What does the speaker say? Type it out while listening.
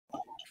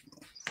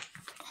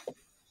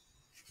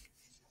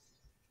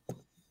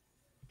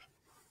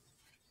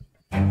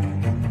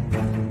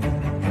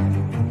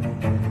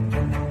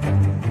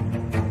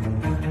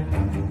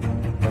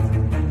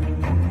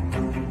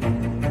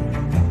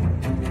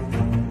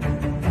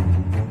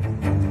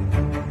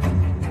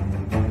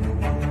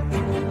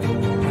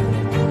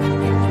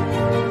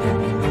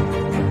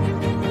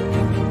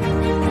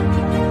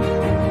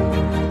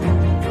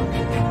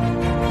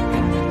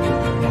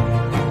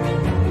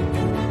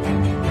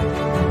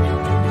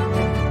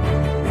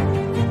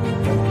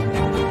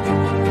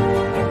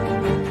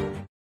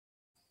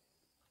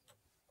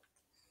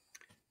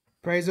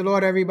Praise the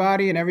Lord,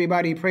 everybody, and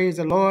everybody praise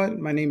the Lord.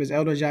 My name is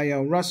Elder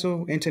Jael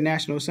Russell,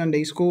 International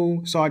Sunday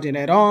School Sergeant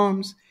at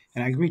Arms,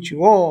 and I greet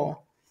you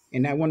all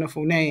in that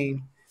wonderful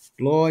name,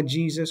 Lord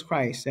Jesus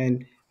Christ.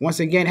 And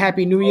once again,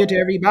 Happy New Year to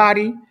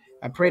everybody.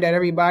 I pray that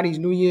everybody's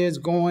New Year is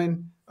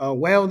going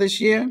well this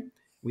year.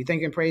 We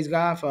thank and praise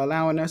God for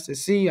allowing us to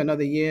see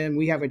another year, and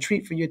we have a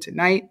treat for you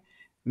tonight.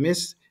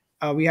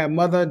 We have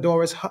Mother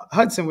Doris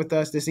Hudson with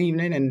us this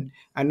evening, and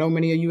I know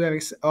many of you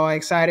are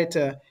excited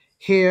to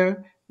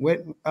hear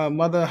what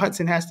Mother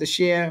Hudson has to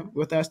share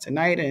with us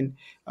tonight, and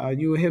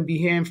you will be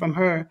hearing from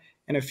her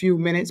in a few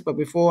minutes. But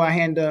before I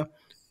hand the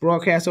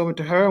broadcast over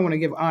to her, I want to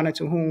give honor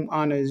to whom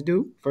honor is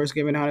due. First,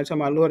 giving honor to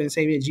my Lord and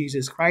Savior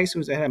Jesus Christ,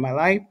 who's ahead of my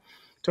life,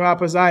 to our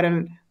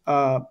presiding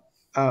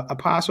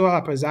apostle,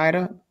 our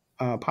presider,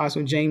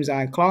 Apostle James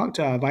I. Clark,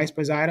 to our vice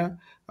presider,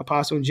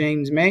 Apostle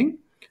James May,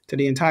 to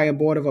the entire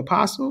board of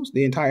apostles,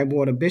 the entire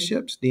board of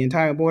bishops, the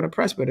entire board of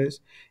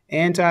presbyters,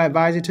 and to our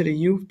advisor to the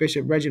youth,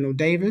 Bishop Reginald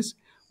Davis.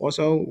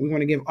 Also, we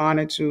want to give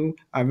honor to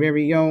our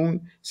very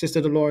own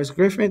Sister Dolores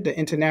Griffin, the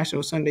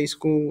International Sunday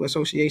School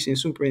Association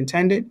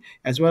Superintendent,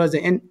 as well as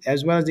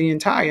the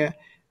entire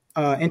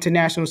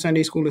International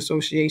Sunday School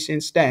Association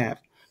staff.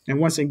 And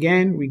once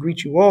again, we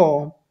greet you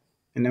all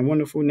in that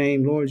wonderful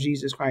name, Lord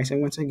Jesus Christ.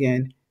 And once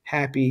again,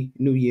 Happy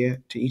New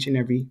Year to each and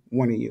every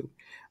one of you.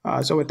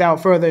 So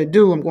without further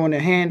ado, I'm going to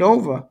hand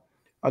over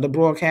the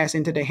broadcast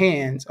into the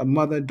hands of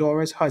Mother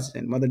Doris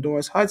Hudson. Mother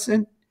Doris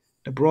Hudson,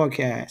 the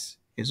broadcast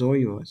is all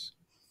yours.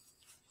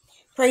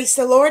 Praise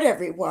the Lord,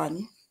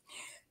 everyone.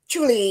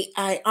 Truly,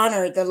 I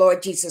honor the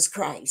Lord Jesus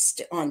Christ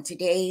on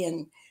today,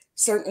 and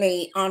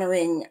certainly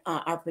honoring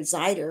our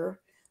presider,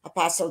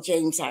 Apostle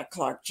James R.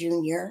 Clark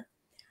Jr.,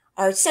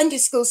 our Sunday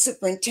school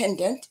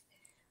superintendent,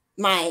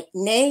 my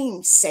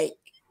namesake,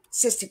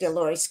 Sister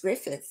Dolores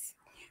Griffith,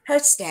 her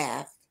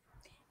staff,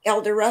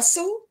 Elder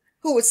Russell,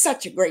 who was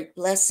such a great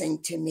blessing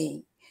to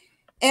me,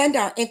 and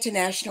our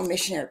international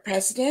missionary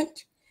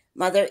president,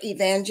 Mother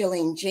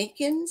Evangeline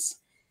Jenkins,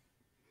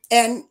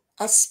 and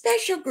a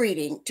special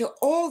greeting to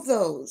all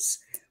those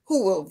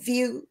who will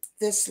view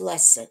this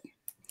lesson.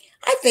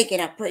 I thank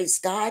and I praise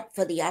God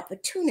for the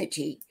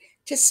opportunity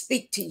to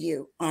speak to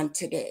you on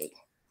today.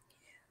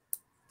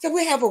 So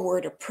we have a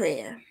word of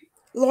prayer.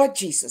 Lord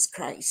Jesus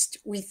Christ,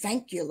 we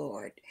thank you,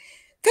 Lord.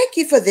 Thank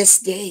you for this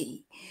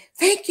day.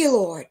 Thank you,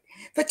 Lord,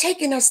 for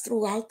taking us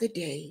throughout the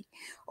day.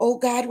 Oh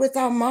God, with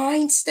our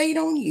minds stayed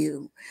on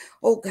you.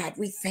 Oh God,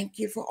 we thank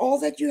you for all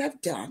that you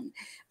have done,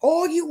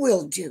 all you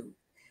will do.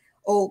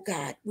 Oh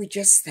God, we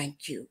just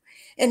thank you.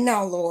 And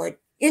now, Lord,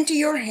 into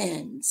your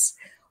hands,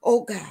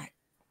 oh God,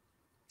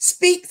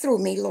 speak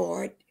through me,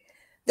 Lord,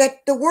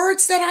 that the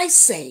words that I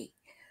say,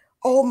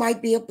 oh,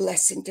 might be a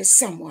blessing to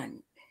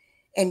someone.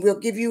 And we'll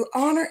give you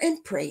honor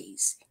and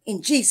praise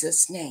in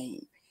Jesus'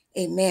 name.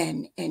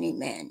 Amen and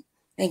amen.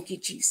 Thank you,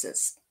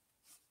 Jesus.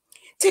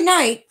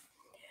 Tonight,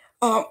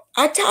 our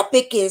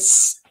topic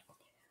is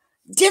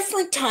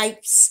different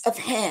types of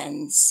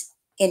hands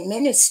in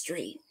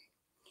ministry.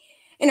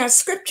 And our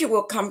scripture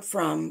will come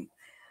from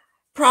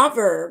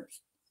Proverbs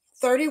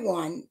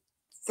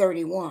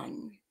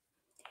 31:31.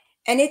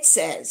 And it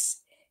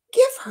says,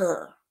 "Give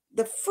her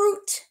the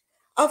fruit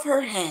of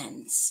her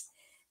hands,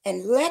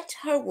 and let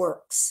her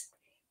works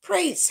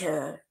praise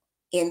her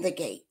in the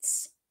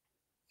gates."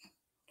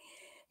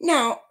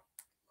 Now,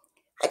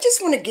 I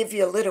just want to give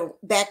you a little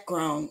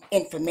background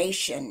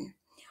information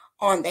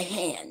on the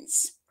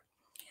hands.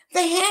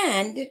 The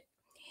hand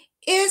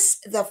is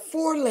the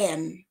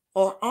forelimb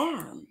or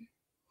arm.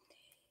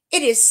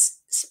 It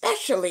is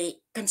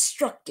specially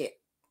constructed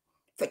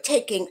for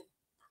taking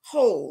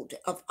hold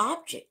of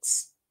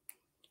objects.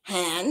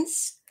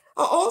 Hands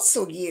are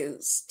also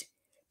used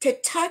to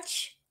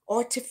touch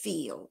or to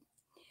feel,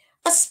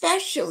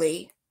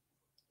 especially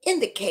in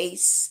the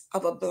case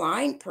of a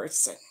blind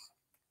person.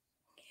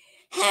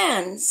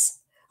 Hands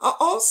are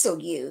also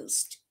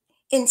used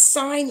in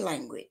sign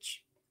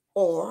language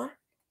or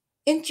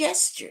in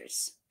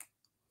gestures.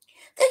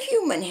 The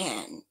human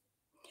hand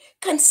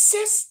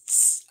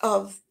consists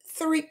of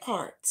three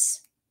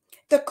parts: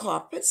 the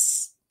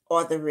corpus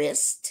or the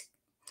wrist,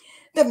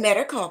 the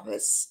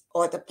metacarpus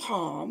or the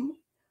palm,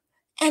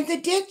 and the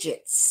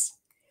digits,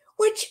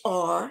 which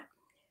are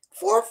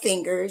four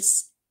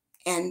fingers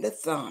and the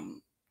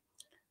thumb.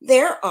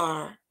 There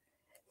are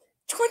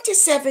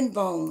 27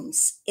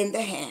 bones in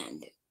the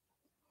hand,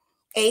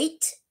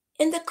 8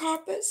 in the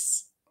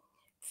corpus,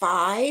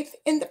 5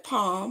 in the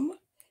palm,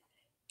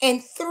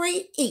 and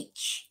 3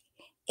 each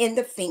in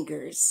the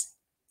fingers,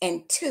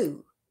 and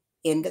 2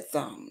 in the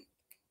thumb.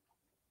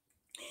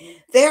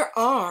 There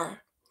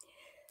are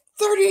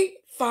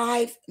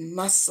 35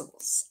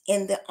 muscles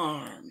in the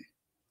arm,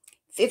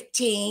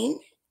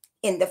 15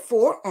 in the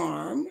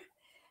forearm,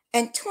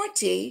 and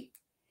 20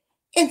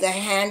 in the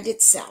hand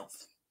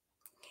itself.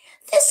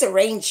 This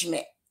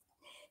arrangement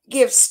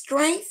gives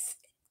strength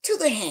to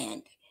the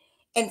hand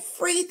and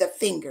free the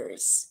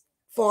fingers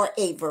for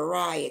a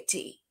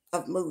variety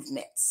of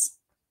movements.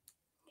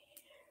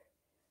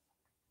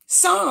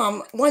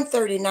 Psalm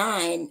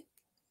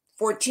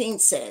 139:14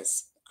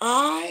 says,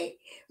 I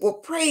will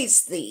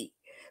praise thee,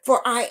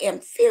 for I am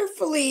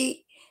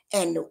fearfully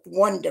and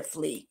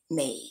wonderfully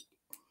made.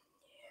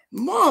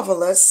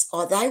 Marvelous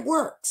are thy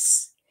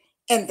works,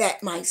 and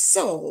that my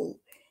soul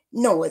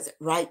knoweth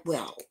right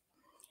well.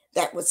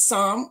 That was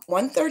Psalm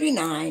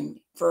 139,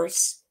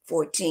 verse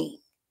 14.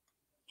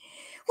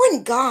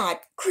 When God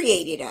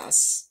created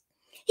us,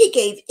 he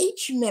gave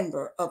each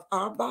member of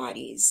our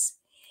bodies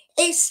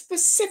a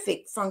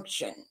specific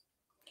function,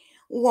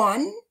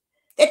 one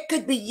that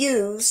could be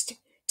used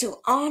to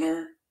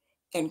honor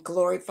and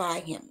glorify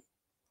him.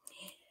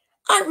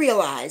 I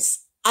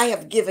realize I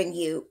have given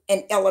you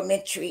an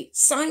elementary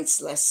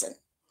science lesson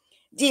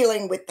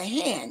dealing with the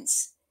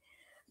hands,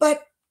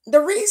 but the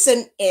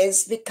reason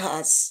is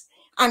because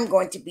I'm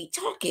going to be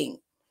talking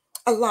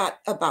a lot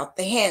about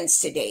the hands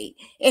today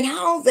and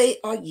how they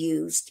are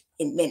used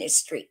in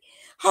ministry,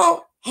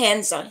 how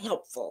hands are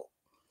helpful.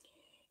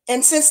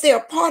 And since they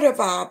are part of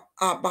our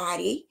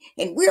body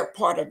and we're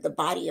part of the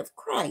body of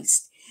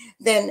Christ,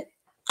 then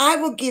I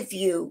will give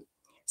you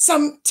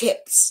some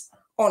tips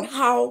on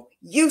how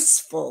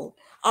useful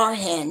our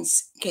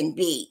hands can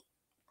be.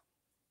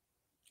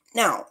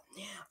 Now,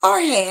 our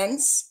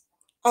hands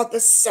are the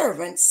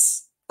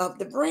servants of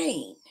the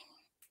brain.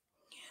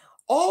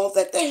 All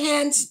that the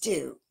hands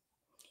do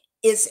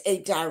is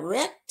a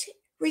direct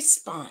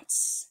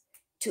response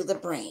to the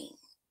brain.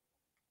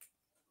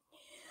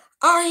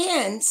 Our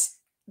hands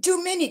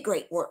do many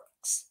great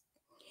works.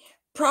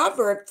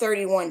 Proverbs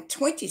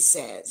 31:20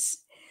 says,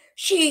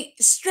 she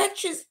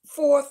stretches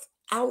forth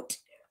out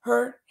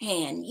her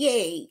hand,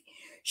 yea,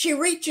 she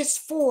reaches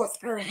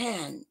forth her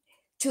hand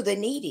to the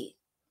needy.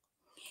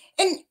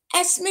 And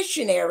as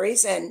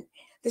missionaries and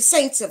the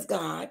saints of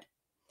God,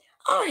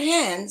 our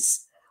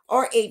hands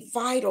are a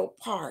vital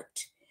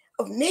part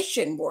of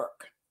mission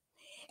work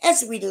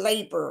as we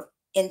labor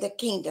in the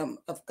kingdom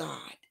of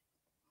God.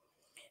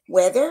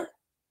 Whether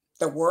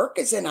the work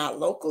is in our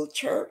local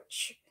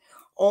church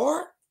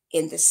or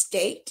in the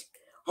state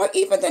or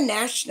even the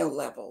national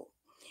level,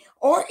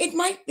 or it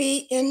might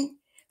be in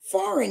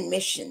foreign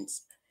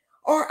missions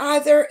or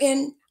either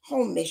in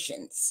home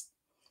missions,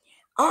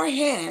 our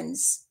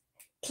hands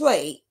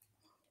play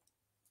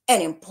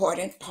an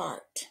important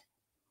part.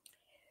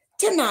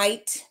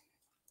 Tonight,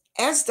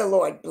 as the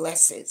Lord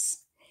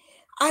blesses,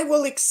 I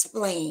will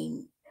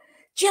explain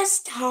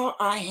just how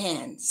our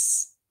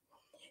hands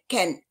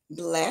can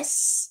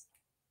bless,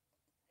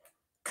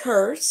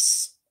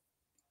 curse,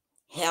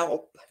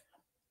 help,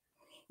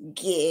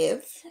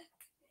 give,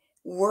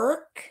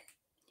 work,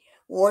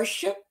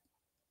 worship,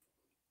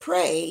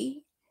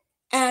 pray,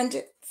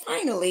 and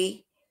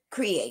finally,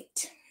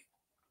 create.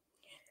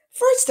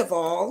 First of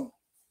all,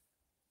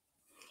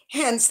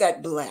 hands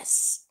that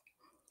bless.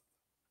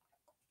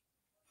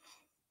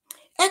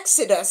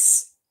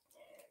 Exodus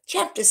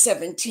chapter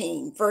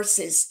 17,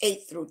 verses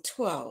 8 through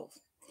 12,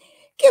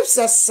 gives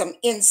us some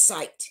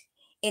insight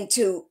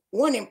into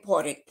one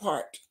important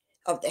part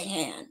of the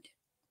hand.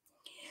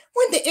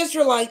 When the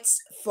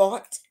Israelites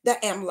fought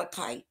the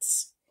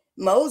Amalekites,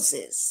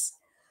 Moses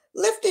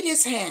lifted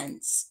his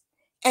hands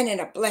and in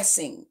a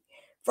blessing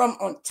from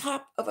on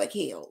top of a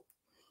hill.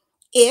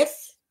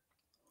 If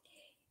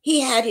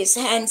he had his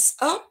hands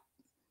up,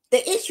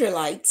 the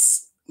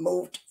Israelites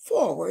moved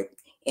forward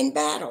in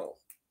battle.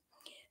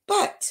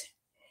 But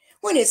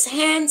when his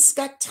hands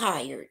got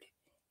tired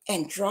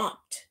and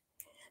dropped,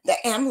 the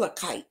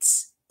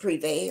Amalekites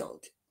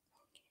prevailed.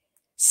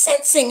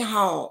 Sensing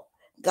how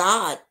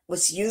God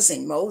was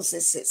using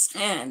Moses'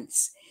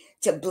 hands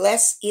to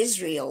bless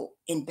Israel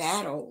in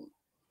battle,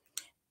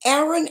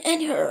 Aaron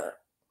and Hur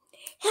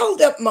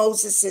held up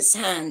Moses'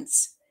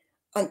 hands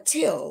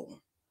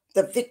until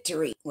the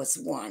victory was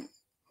won.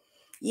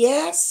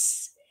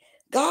 Yes,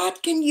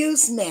 God can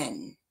use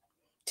men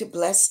to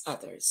bless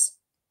others.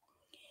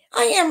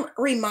 I am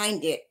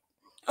reminded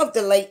of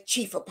the late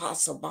Chief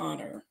Apostle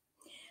Bonner,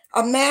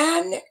 a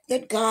man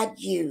that God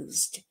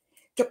used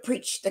to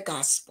preach the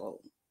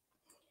gospel.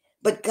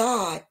 But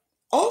God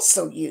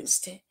also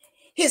used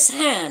his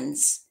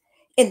hands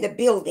in the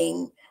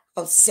building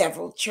of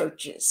several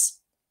churches.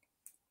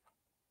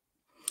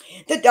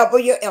 The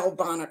W.L.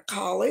 Bonner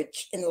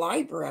College and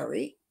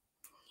Library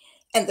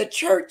and the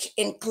church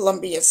in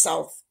Columbia,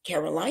 South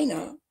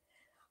Carolina,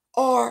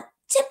 are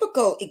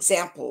typical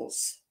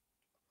examples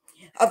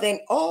of an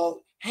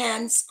all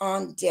hands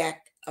on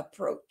deck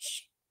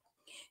approach.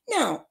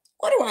 Now,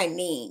 what do I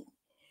mean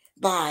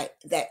by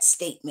that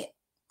statement?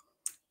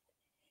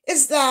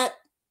 Is that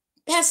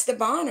Pastor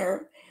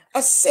Bonner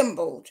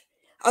assembled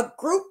a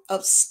group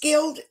of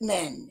skilled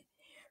men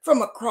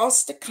from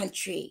across the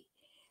country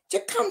to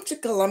come to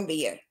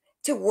Columbia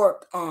to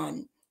work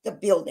on the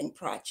building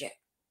project.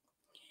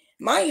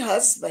 My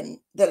husband,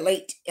 the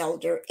late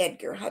Elder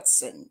Edgar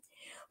Hudson,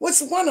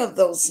 was one of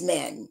those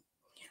men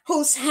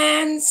whose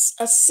hands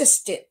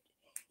assisted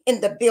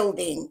in the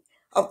building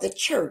of the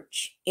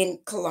church in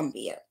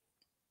Columbia.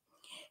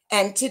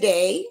 And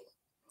today,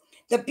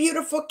 the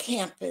beautiful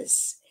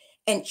campus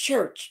and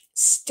church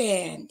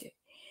stand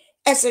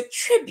as a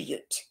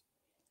tribute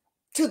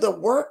to the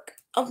work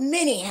of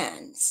many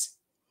hands,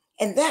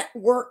 and that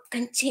work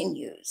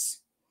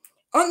continues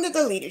under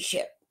the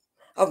leadership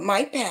of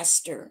my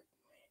pastor,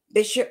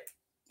 Bishop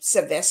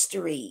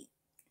Sylvester Reed.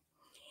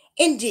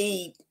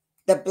 Indeed,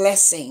 the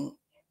blessing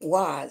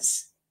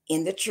was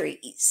in the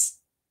trees.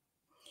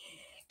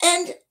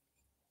 And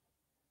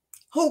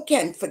who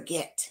can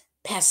forget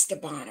Pastor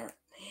Bonner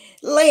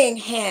laying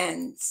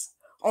hands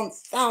on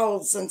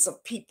thousands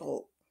of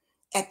people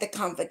at the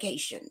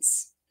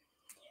convocations?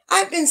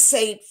 I've been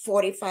saved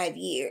 45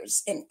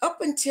 years, and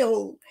up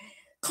until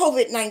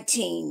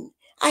COVID-19,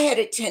 I had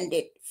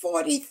attended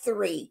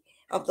 43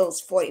 of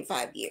those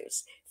 45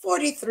 years,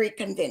 43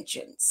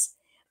 conventions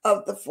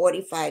of the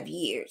 45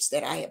 years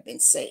that I have been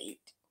saved.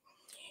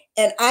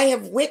 And I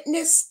have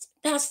witnessed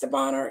Pastor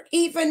Bonner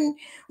even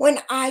when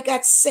I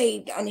got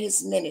saved on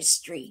his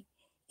ministry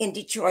in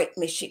Detroit,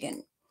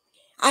 Michigan.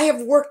 I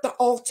have worked the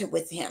altar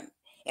with him,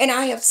 and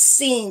I have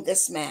seen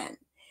this man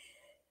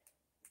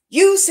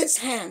use his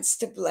hands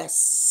to bless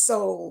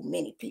so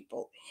many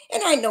people.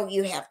 And I know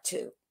you have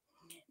too.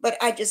 But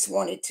I just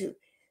wanted to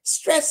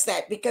stress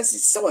that because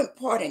it's so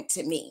important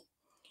to me.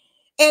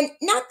 And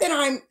not that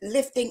I'm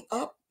lifting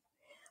up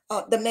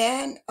the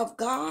man of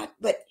God,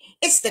 but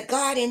it's the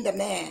God in the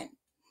man.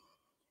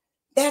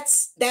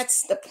 That's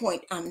the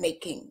point I'm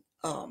making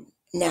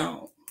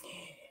now.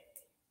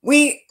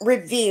 We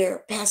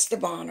revere Pastor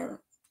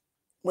Bonner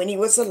when he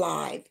was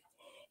alive,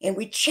 and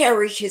we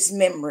cherish his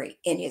memory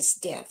in his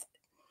death.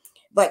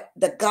 But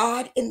the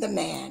God in the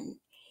man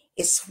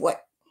is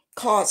what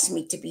caused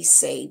me to be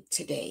saved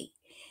today.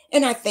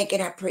 And I thank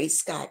and I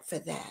praise God for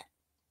that.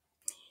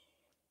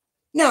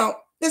 Now,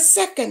 the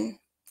second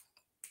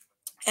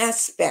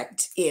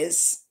aspect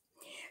is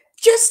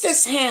just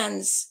as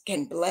hands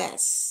can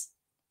bless,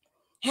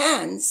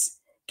 hands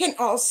can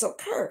also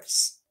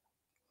curse.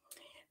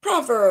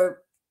 Proverb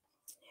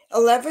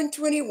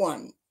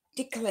 11:21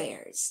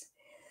 declares,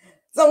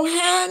 though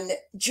hand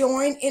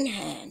join in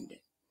hand,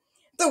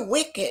 the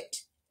wicked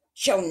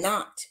shall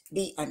not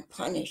be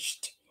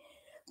unpunished,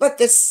 but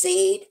the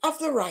seed of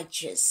the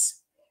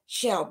righteous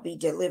shall be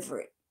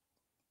delivered.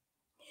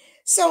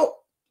 So,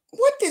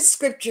 what this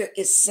scripture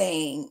is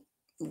saying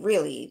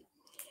really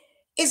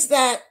is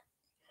that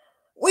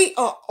we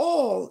are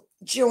all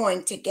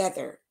joined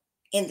together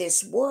in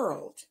this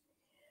world,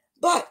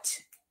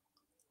 but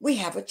we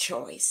have a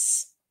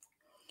choice,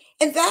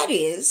 and that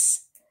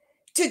is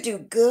to do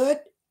good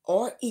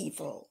or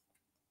evil.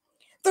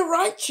 The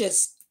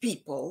righteous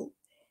people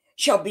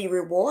shall be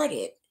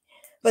rewarded,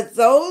 but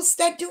those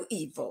that do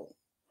evil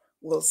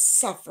will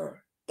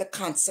suffer the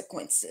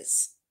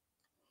consequences.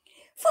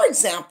 For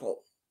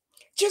example,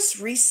 just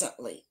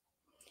recently,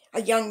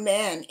 a young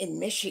man in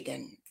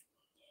Michigan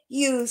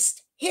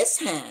used his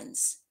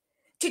hands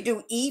to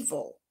do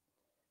evil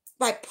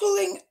by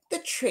pulling the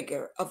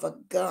trigger of a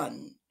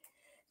gun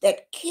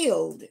that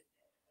killed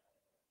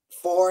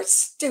 4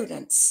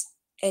 students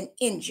and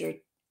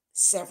injured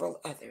several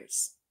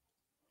others.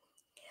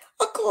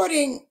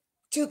 According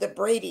to the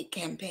Brady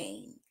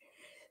campaign,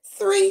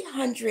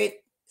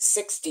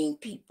 316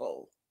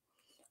 people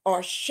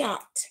are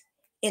shot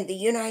in the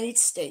United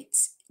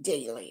States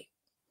daily.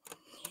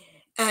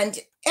 And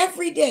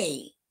every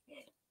day,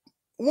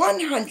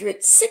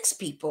 106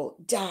 people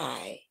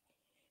die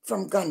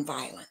from gun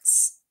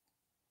violence.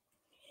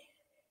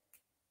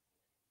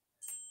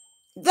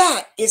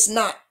 That is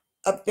not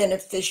a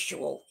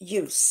beneficial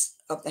use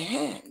of the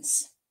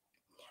hands.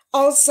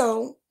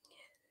 Also,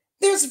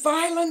 there's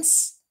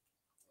violence,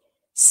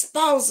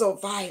 spousal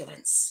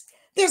violence.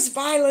 There's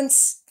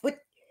violence with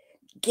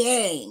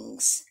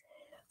gangs.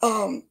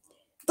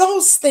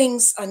 Those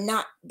things are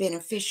not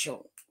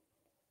beneficial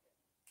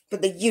for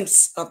the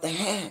use of the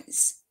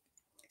hands.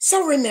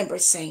 So remember,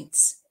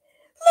 saints,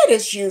 let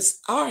us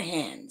use our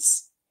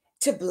hands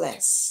to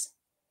bless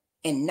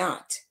and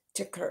not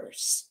to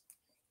curse.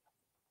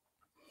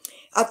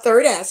 A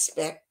third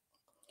aspect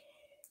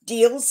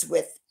deals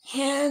with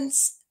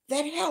hands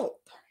that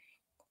help.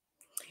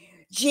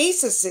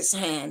 Jesus's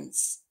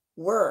hands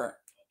were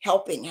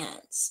helping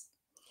hands.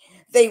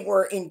 They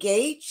were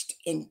engaged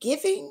in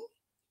giving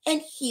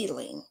and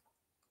healing.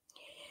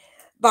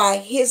 By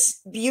his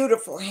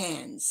beautiful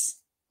hands,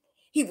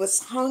 he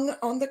was hung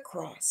on the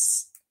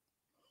cross.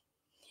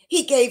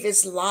 He gave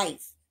his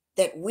life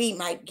that we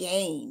might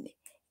gain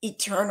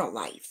eternal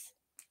life.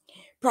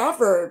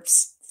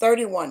 Proverbs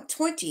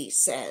 31:20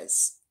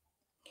 says,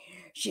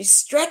 she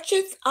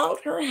stretcheth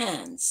out her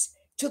hands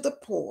to the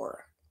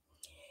poor.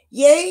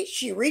 Yea,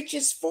 she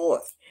reaches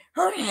forth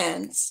her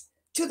hands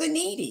to the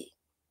needy.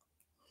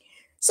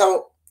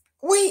 So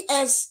we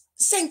as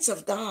saints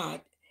of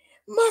God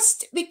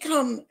must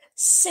become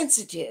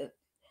sensitive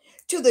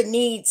to the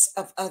needs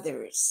of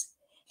others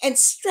and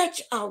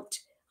stretch out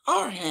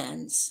our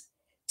hands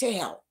to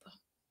help.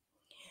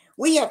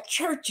 We have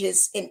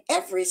churches in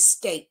every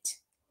state,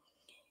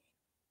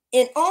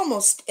 in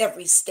almost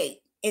every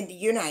state in the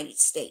United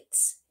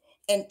States,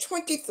 and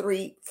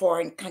 23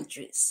 foreign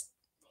countries.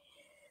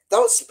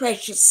 Those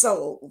precious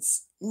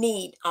souls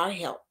need our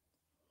help,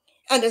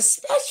 and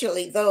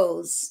especially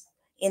those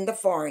in the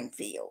foreign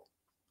field.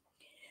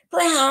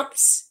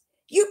 Perhaps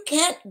you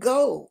can't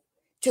go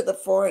to the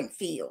foreign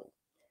field,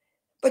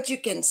 but you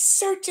can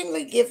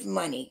certainly give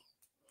money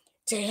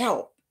to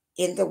help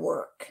in the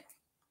work.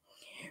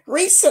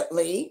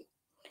 Recently,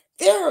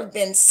 there have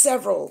been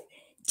several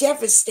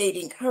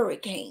devastating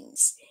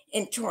hurricanes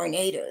and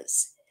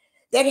tornadoes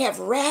that have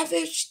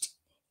ravished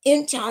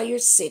entire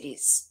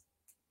cities.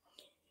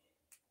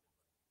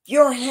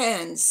 Your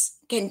hands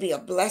can be a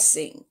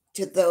blessing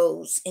to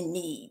those in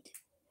need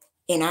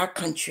in our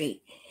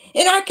country.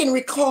 And I can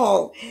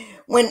recall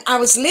when I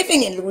was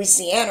living in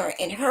Louisiana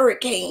and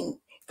Hurricane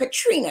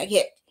Katrina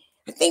hit,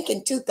 I think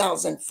in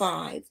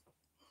 2005.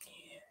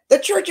 The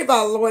Church of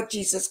our Lord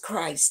Jesus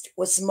Christ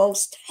was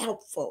most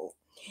helpful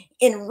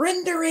in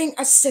rendering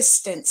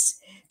assistance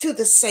to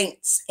the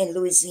saints in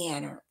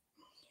Louisiana.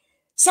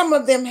 Some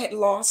of them had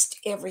lost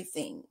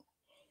everything.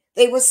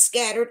 They were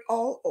scattered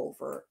all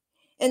over,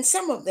 and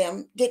some of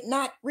them did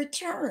not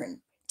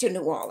return to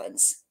New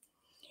Orleans.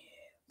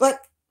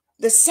 But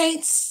the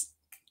saints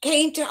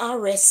came to our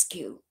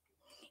rescue,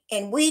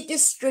 and we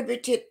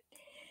distributed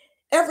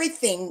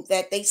everything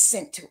that they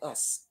sent to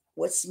us.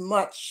 Was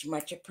much,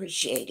 much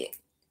appreciated.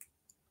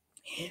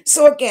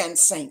 So again,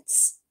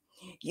 saints,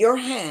 your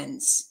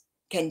hands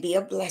can be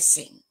a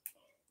blessing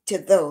to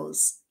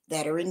those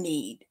that are in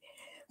need,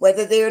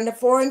 whether they're in the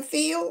foreign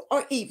field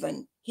or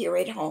even here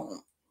at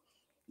home.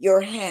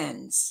 Your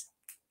hands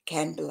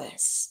can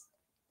bless.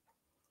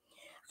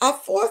 Our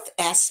fourth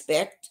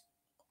aspect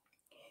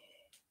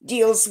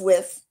deals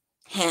with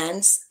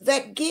hands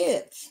that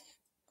give.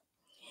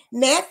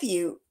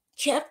 Matthew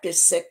chapter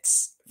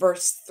 6,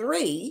 verse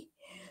 3,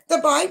 the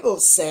Bible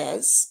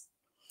says,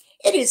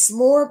 "It is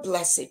more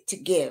blessed to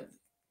give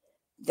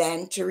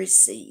than to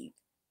receive."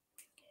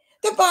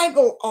 The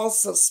Bible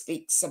also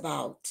speaks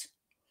about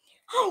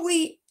how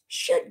we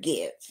should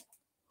give.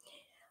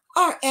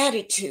 Our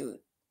attitude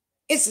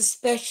is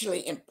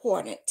especially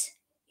important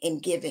in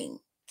giving.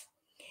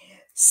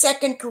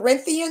 2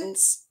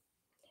 Corinthians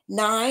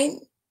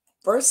 9,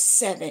 verse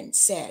 7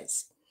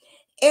 says,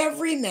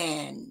 "Every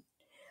man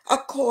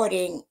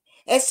according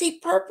as he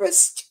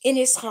purposed in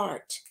his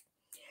heart,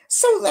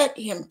 so let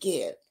him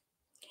give,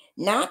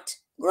 not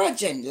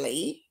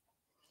grudgingly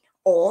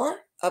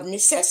or of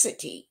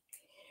necessity,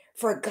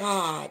 for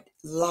God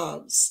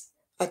loves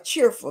a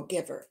cheerful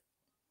giver."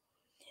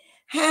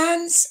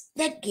 Hands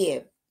that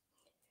give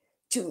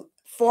to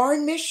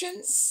foreign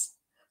missions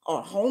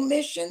or home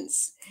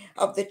missions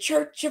of the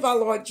Church of our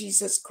Lord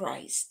Jesus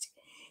Christ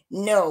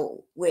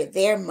know where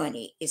their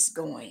money is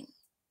going.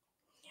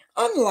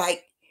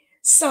 Unlike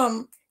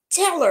some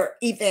teller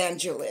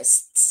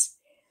evangelists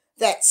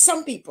that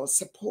some people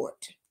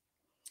support.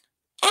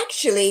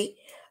 Actually,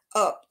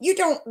 you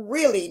don't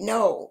really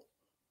know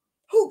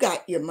who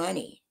got your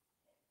money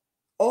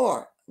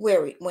or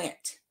where it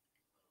went.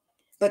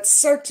 But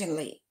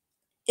certainly,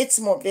 it's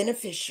more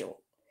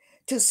beneficial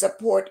to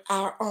support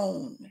our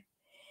own.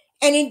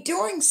 And in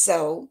doing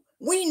so,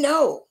 we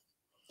know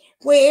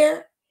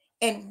where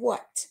and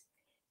what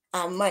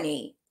our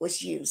money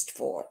was used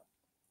for.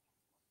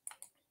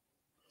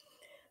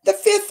 The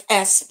fifth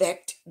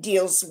aspect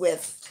deals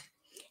with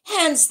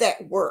hands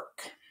that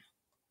work.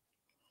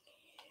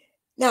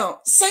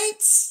 Now,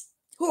 saints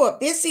who are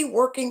busy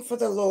working for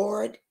the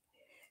Lord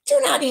do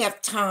not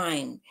have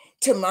time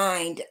to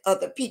mind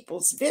other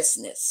people's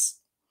business.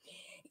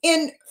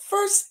 In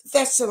 1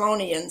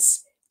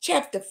 Thessalonians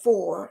chapter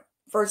 4,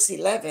 verse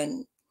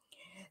 11,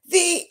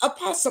 the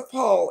Apostle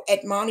Paul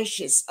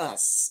admonishes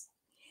us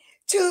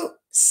to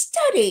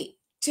study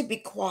to be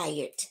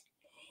quiet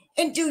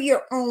and do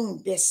your own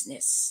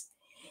business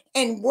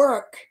and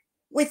work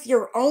with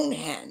your own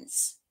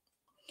hands.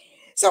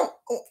 So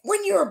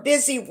when you're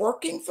busy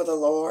working for the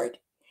Lord,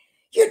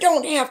 you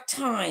don't have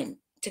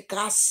time to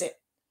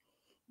gossip,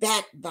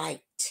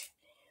 backbite,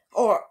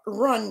 or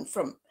run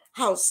from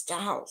house to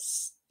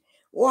house,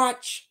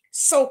 watch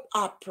soap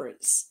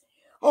operas,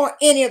 or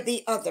any of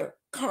the other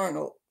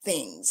carnal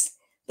things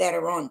that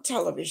are on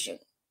television.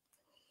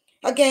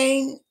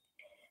 Again,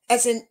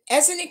 as an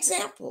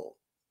example,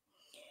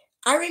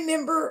 I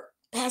remember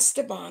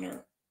Pastor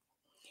Bonner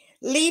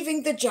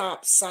leaving the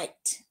job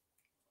site,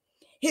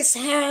 his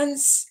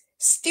hands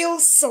still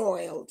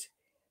soiled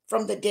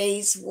from the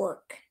day's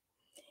work.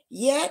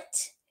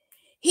 Yet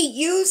he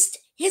used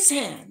his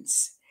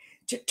hands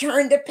to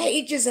turn the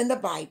pages in the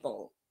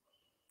Bible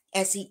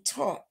as he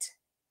taught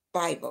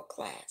Bible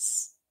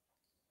class.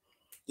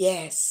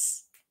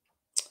 Yes,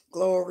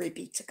 glory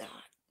be to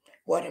God.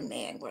 What a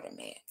man, what a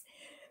man.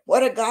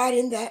 What a God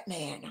in that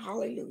man.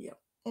 Hallelujah.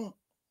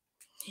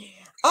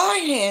 Our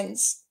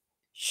hands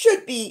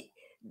should be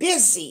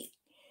busy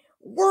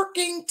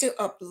working to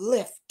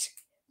uplift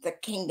the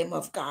kingdom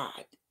of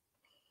God.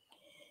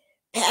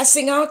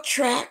 Passing out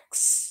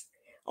tracts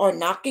or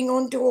knocking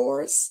on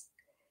doors,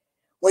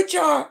 which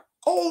are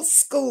old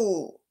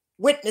school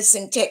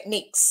witnessing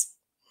techniques,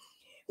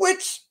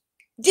 which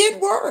did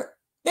work.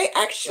 They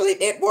actually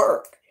did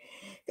work.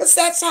 Because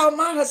that's how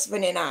my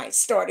husband and I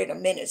started a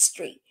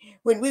ministry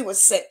when we were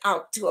sent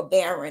out to a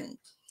barren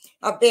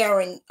a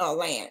barren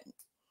land.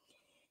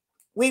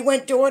 We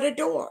went door to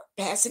door,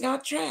 passing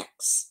out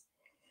tracts,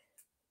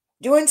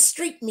 doing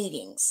street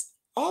meetings.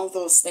 All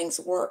those things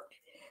worked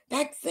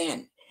back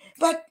then.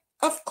 But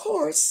of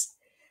course,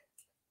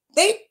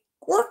 they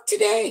work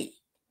today.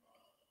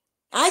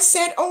 I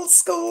said old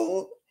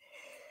school,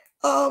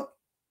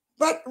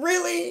 but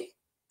really,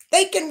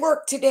 they can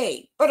work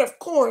today. But of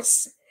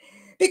course,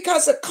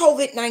 because of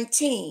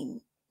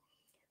COVID-19,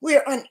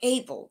 we're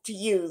unable to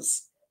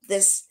use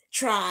this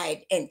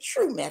tried and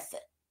true method.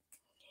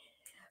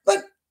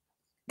 But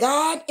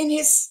God, in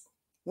his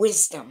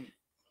wisdom,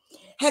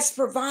 has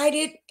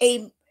provided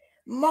a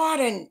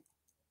modern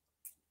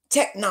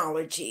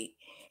technology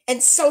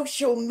and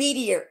social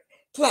media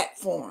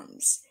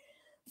platforms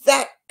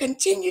that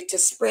continue to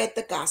spread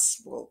the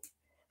gospel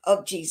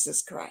of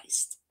Jesus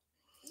Christ.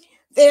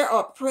 There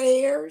are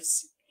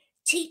prayers,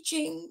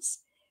 teachings,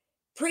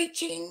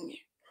 preaching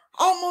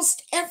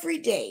almost every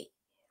day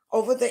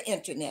over the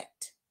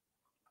internet.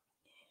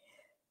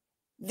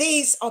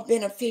 These are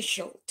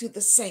beneficial to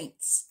the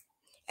saints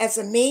as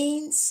a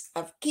means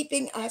of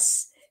keeping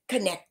us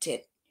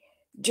connected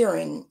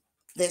during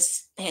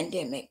this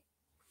pandemic.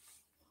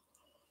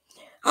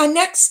 Our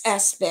next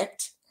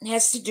aspect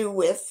has to do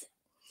with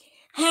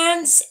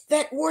hands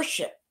that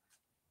worship.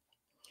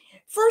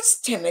 1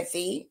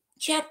 Timothy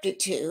chapter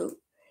 2,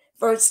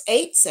 verse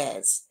 8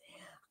 says,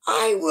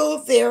 I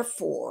will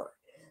therefore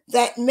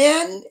that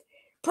men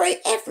pray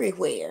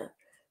everywhere,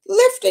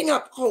 lifting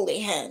up holy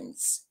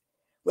hands,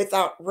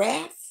 without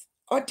wrath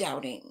or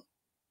doubting.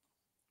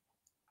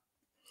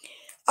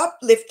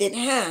 Uplifted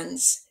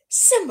hands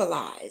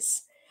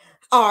symbolize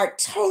our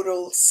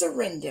total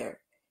surrender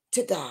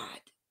to God.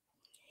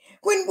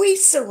 When we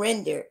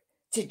surrender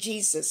to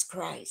Jesus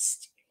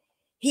Christ,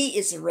 he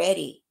is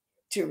ready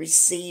to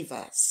receive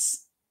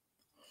us.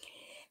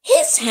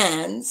 His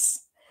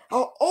hands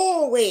are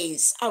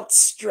always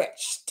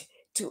outstretched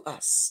to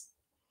us.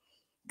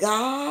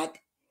 God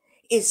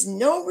is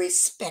no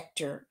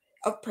respecter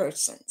of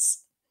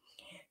persons.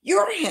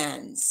 Your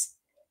hands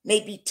may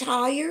be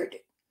tired,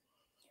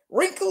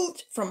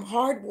 wrinkled from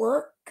hard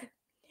work,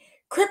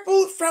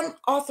 crippled from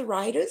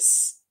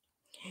arthritis.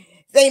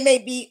 They may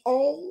be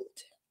old,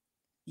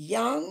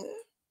 young,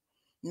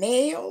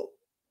 male,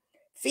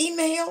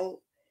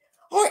 female,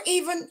 or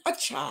even a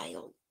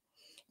child.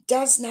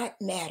 Does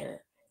not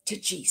matter to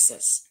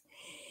Jesus.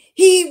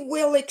 He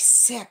will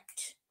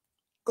accept,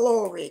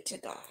 glory to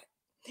God.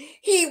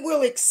 He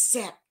will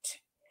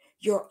accept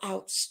your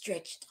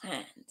outstretched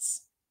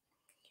hands.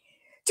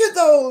 To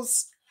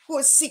those who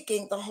are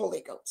seeking the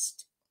Holy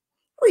Ghost,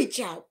 reach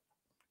out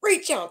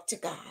to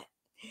God.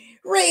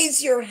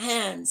 Raise your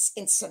hands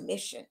in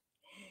submission.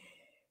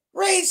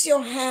 Raise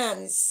your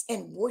hands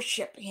and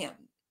worship him,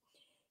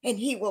 and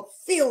he will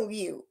fill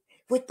you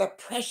with the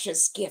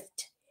precious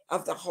gift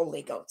of the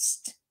Holy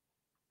Ghost.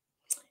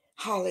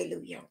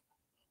 Hallelujah.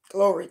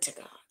 Glory to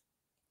God.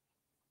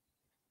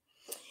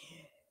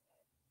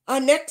 Our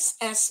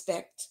next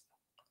aspect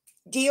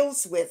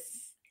deals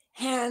with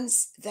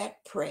hands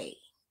that pray.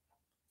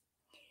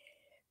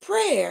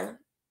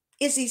 Prayer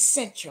is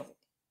essential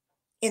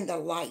in the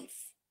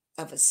life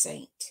of a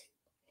saint.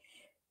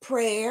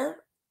 Prayer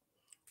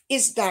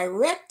is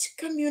direct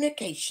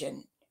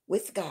communication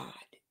with God.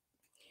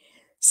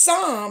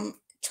 Psalm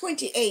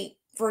 28,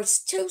 verse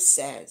 2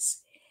 says,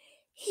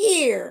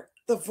 hear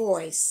the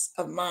voice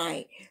of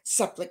my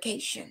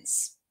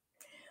supplications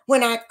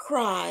when I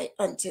cry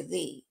unto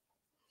thee,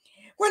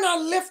 when I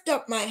lift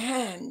up my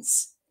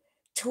hands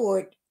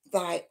toward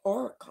thy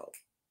oracle.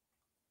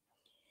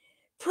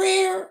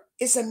 Prayer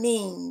is a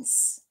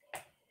means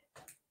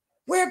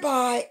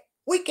whereby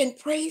we can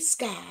praise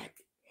God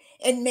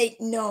and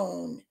make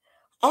known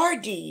our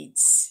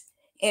deeds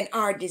and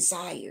our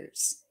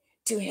desires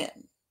to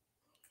him.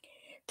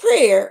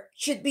 Prayer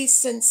should be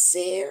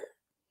sincere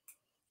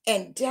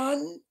and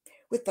done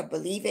with a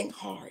believing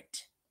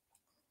heart.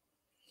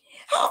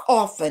 How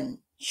often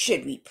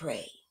should we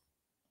pray?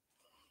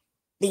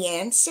 The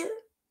answer: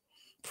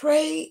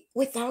 pray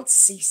without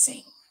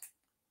ceasing.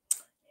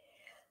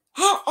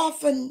 How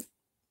often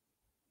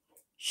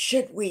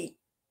should we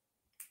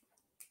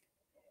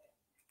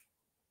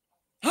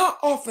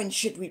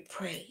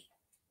pray?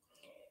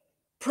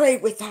 Pray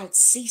without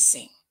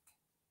ceasing.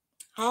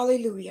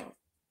 Hallelujah.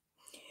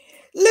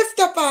 Lift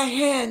up our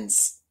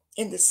hands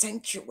in the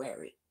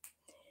sanctuary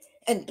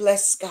and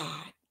bless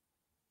God.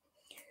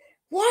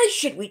 Why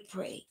should we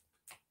pray?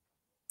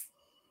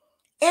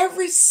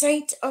 Every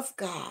saint of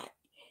God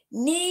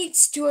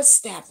needs to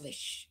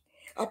establish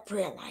a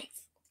prayer life.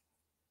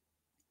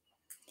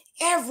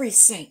 Every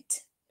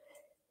saint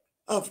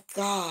of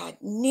God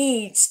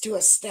needs to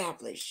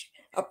establish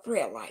a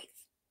prayer life.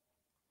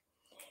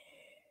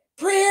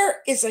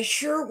 Prayer is a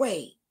sure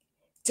way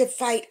to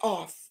fight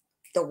off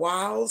the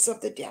wiles of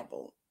the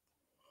devil.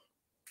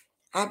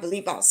 I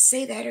believe I'll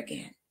say that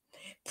again.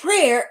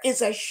 Prayer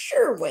is a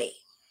sure way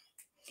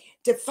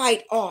to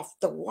fight off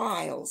the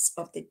wiles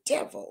of the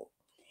devil,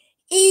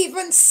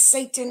 even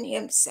Satan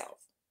himself.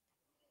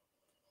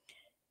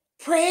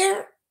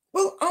 Prayer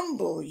will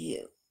humble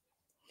you.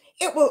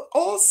 It will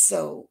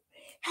also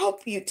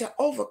help you to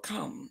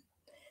overcome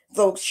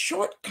those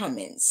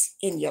shortcomings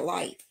in your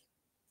life.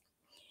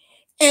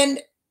 And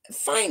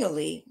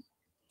finally,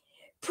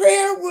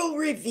 prayer will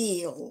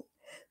reveal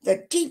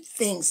the deep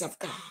things of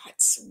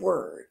God's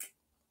word.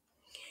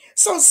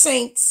 So,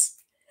 saints,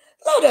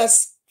 let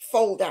us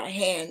fold our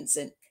hands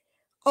and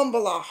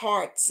humble our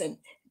hearts and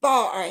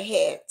bow our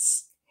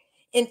heads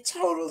in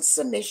total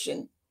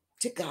submission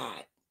to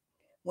God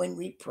when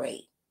we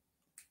pray.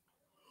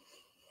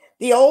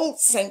 The old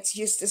saints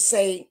used to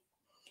say,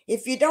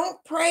 if you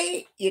don't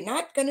pray, you're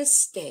not going to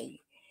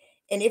stay.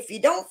 And if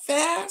you don't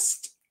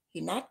fast,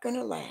 you're not going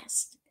to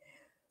last.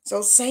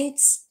 So,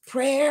 saints,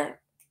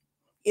 prayer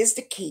is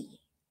the key.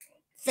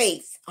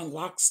 Faith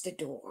unlocks the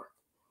door.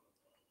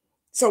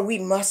 So we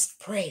must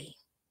pray.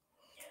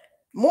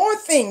 More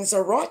things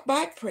are wrought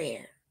by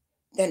prayer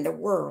than the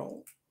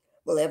world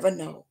will ever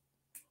know.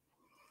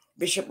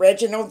 Bishop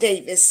Reginald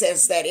Davis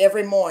says that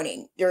every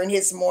morning during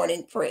his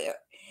morning prayer.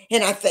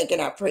 And I thank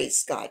and I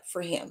praise God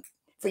for him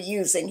for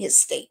using his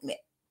statement.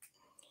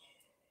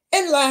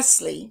 And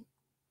lastly,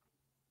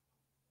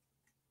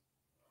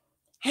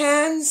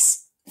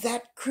 hands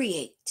that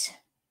create.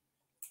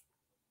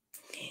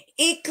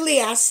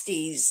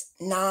 Ecclesiastes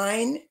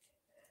 9,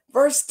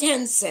 verse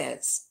 10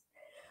 says,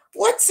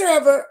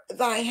 whatsoever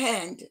thy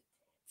hand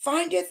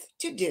findeth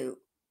to do,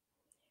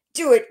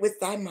 do it with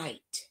thy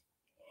might.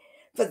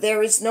 For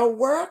there is no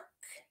work,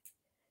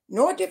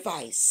 nor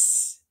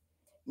device,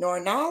 nor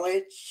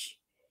knowledge,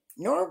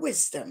 nor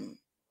wisdom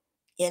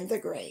in the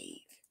grave.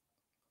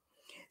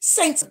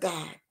 Saints of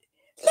God,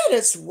 let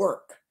us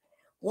work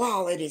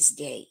while it is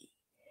day.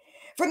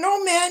 For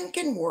no man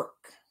can work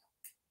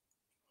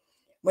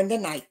when the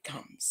night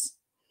comes.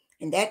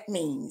 And that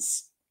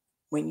means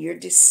when you're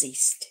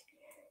deceased,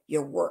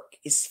 your work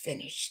is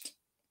finished.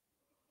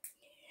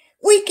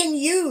 We can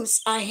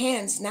use our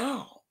hands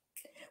now.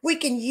 We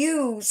can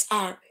use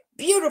our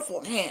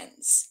beautiful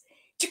hands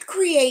to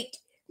create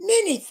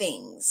many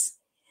things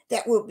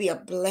that will be a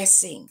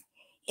blessing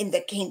in the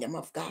kingdom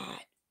of God.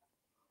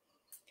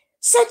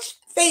 Such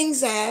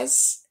things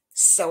as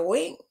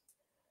sewing,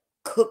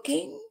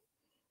 cooking,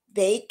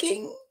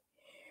 baking,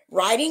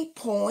 writing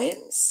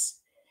poems,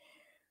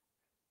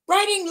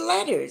 writing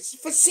letters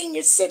for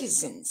senior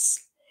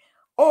citizens,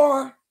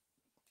 or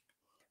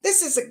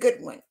this is a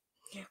good one,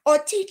 or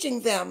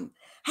teaching them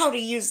how to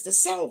use the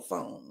cell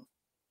phone.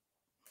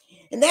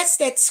 And that's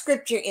that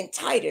scripture in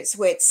Titus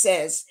where it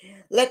says,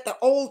 let the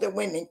older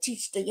women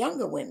teach the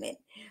younger women.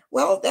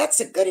 Well, that's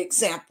a good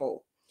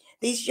example.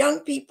 These young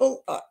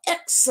people are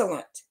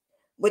excellent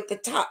with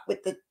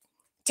the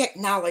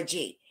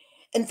technology,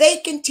 and they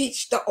can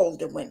teach the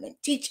older women,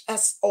 teach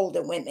us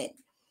older women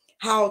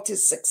how to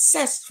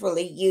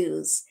successfully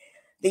use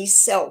these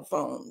cell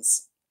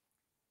phones.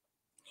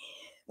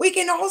 We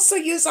can also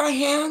use our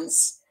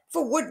hands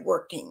for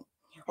woodworking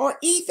or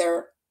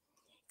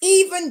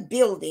even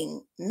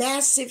building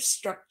massive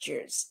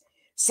structures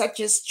such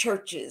as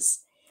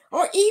churches,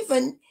 or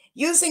even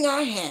using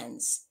our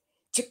hands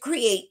to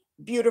create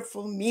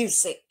beautiful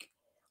music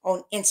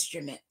on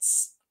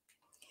instruments.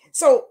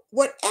 So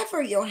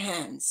whatever your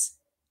hands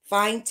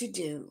find to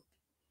do,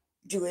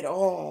 do it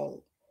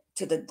all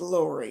to the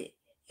glory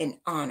and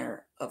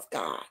honor of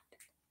God.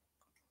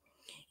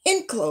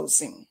 In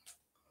closing,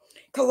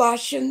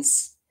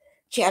 Colossians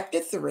chapter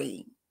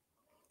 3,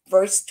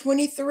 verse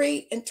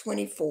 23 and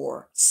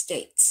 24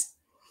 states,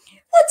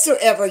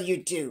 whatsoever you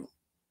do,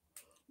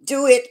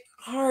 do it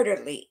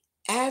heartily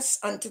as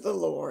unto the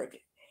Lord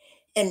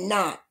and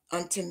not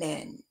unto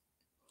men,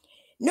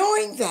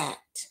 knowing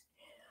that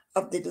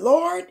of the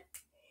Lord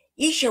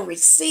ye shall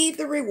receive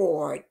the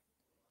reward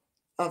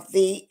of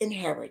the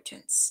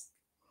inheritance.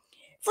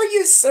 For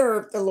you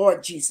serve the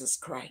Lord Jesus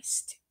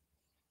Christ.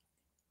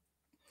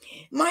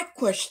 My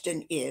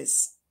question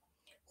is,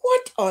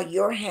 what are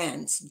your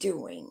hands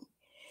doing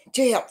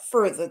to help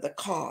further the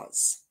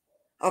cause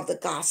of the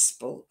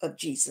gospel of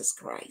Jesus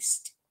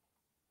Christ?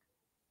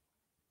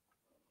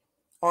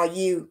 Are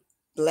you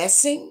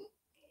blessing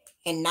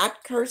and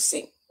not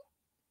cursing?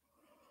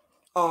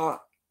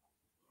 Or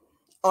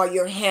are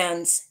your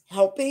hands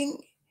helping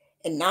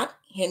and not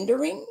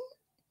hindering?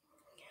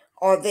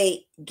 Are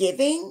they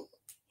giving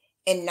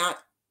and not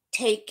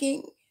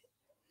taking?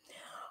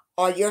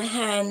 Are your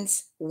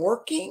hands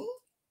working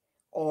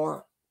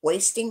or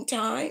wasting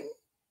time?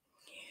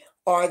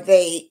 Are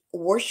they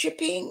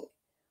worshiping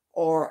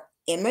or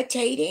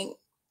imitating?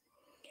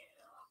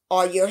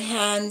 Are your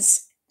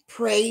hands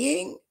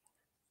praying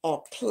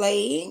or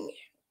playing?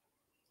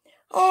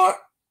 Or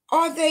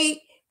are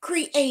they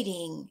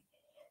creating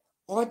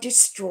or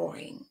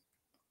destroying?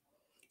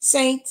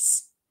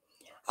 Saints,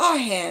 our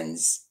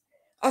hands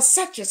are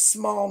such a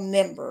small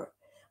member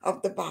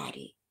of the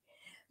body,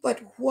 but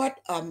what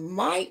a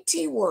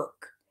mighty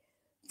work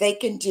they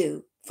can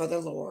do for the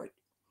Lord.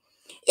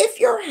 If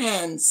your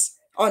hands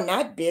are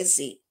not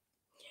busy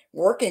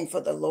working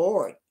for the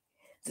Lord,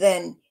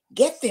 then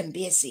get them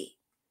busy.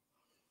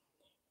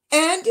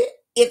 And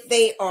if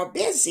they are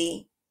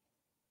busy,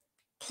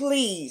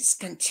 please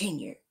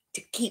continue to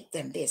keep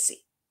them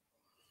busy.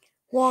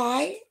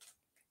 Why?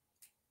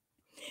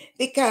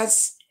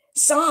 Because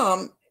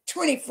Psalm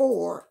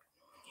 24,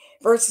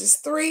 verses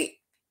 3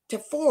 to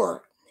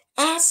 4,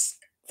 asks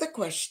the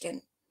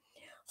question,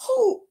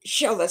 who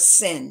shall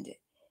ascend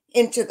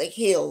into the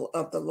hill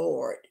of the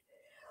Lord?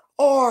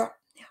 Or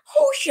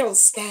who shall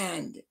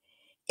stand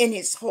in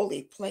his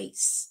holy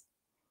place?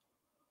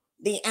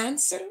 The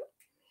answer,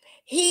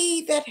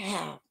 he that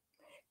hath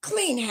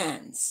clean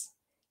hands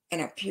and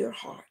a pure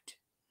heart.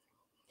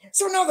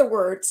 So in other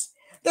words,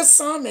 the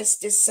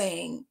psalmist is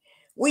saying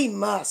we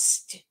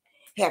must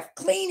have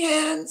clean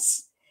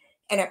hands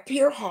and a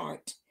pure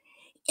heart,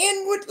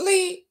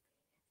 inwardly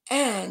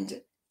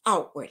and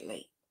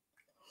outwardly,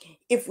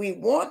 if we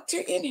want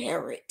to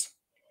inherit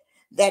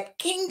that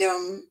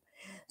kingdom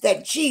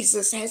that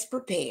Jesus has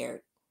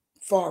prepared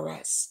for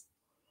us.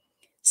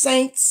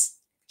 Saints,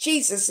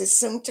 Jesus is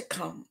soon to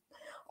come.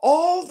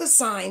 All the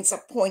signs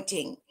are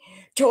pointing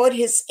toward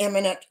his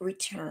imminent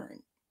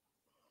return.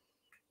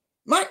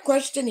 My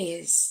question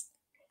is,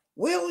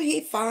 will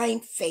he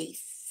find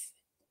faith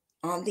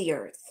on the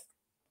earth?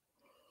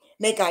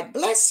 May God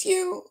bless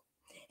you,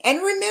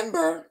 and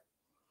remember,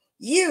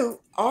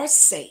 you are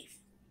safe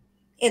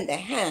in the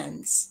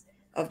hands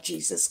of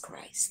Jesus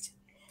Christ.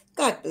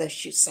 God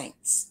bless you,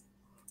 saints,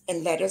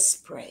 and let us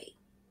pray.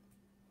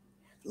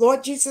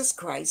 Lord Jesus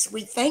Christ,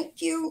 we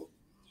thank you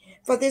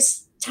for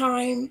this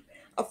time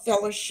of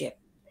fellowship.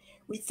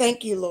 We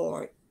thank you,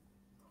 Lord,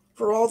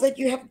 for all that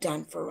you have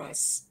done for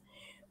us.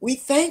 We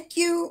thank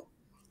you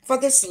for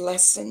this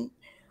lesson.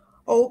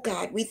 Oh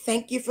God, we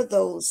thank you for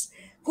those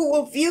who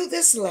will view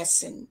this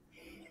lesson.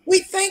 We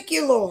thank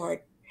you, Lord,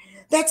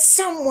 that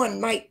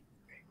someone might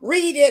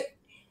read it,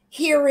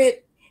 hear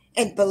it,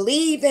 and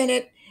believe in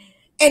it,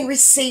 and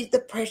receive the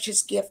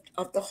precious gift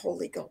of the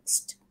Holy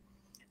Ghost.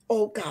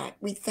 Oh God,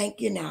 we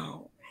thank you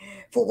now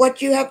for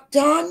what you have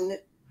done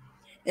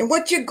and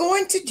what you're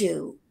going to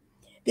do,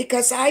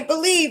 because I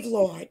believe,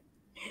 Lord,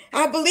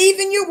 I believe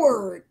in your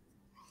word.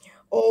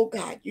 Oh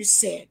God, you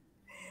said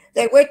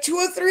that where two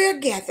or three are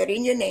gathered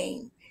in your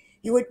name,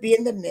 you would be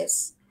in the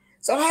midst.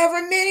 So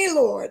however many,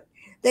 Lord,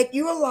 that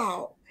you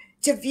allow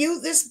to view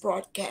this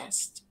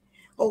broadcast,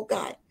 oh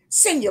God,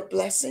 send your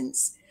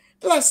blessings.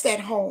 Bless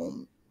that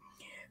home.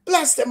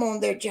 Bless them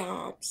on their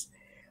jobs.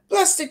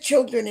 Bless the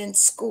children in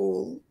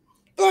school.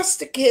 Bless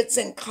the kids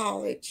in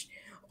college.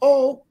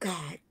 Oh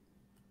God.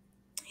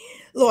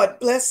 Lord,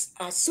 bless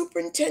our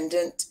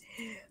superintendent,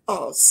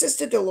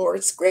 Sister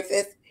Dolores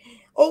Griffith.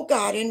 Oh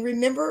God, and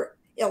remember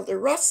Elder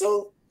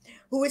Russell,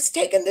 who has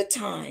taken the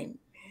time,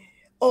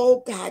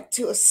 oh God,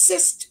 to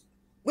assist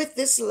with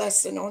this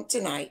lesson on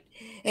tonight.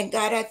 And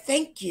God, I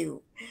thank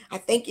you. I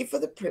thank you for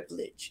the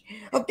privilege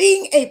of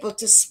being able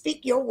to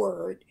speak your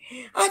word.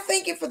 I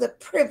thank you for the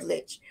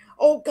privilege,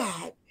 oh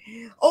God,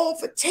 oh,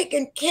 for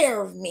taking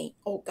care of me,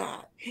 oh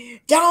God,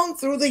 down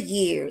through the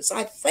years.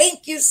 I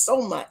thank you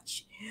so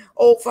much,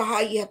 oh, for how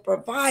you have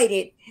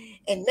provided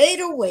and made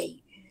a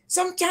way.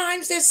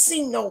 Sometimes there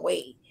seemed no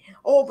way.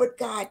 Oh, but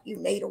God, you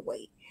made a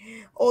way.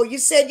 Oh, you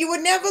said you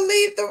would never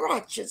leave the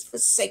righteous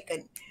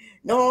forsaken,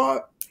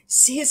 nor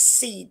see his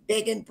seed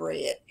begging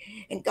bread.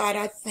 And God,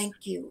 I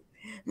thank you.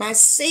 My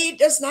seed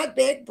does not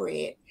beg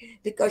bread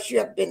because you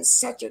have been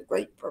such a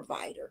great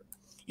provider.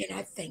 And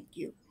I thank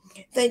you.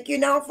 Thank you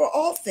now for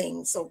all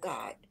things, oh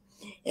God.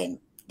 And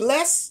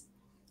bless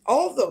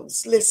all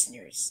those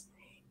listeners.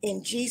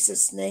 In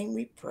Jesus' name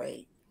we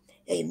pray.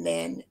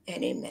 Amen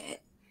and amen.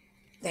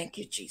 Thank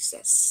you,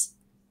 Jesus.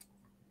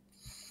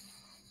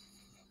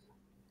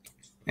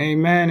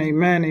 Amen,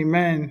 amen,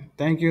 amen.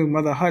 Thank you,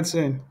 Mother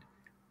Hudson.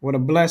 What a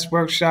blessed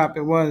workshop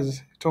it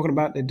was, talking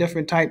about the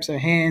different types of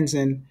hands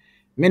and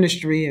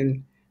ministry.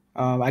 And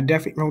I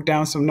definitely wrote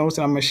down some notes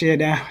that I'm gonna share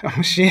down. I'm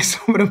gonna share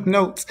some of them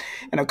notes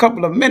in a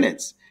couple of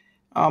minutes.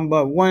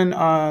 But one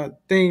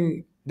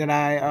thing that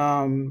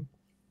I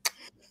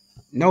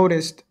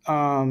noticed,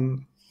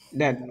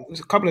 that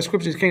a couple of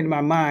scriptures came to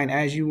my mind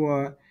as you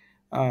were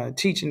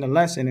teaching the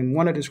lesson, and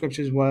one of the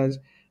scriptures was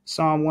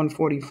Psalm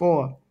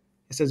 144.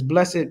 It says,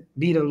 "Blessed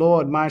be the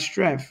Lord, my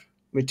strength,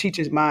 which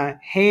teaches my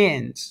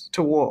hands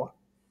to war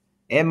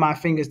and my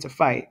fingers to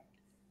fight,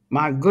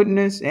 my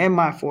goodness and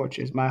my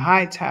fortress, my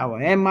high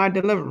tower and my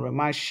deliverer,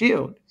 my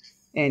shield,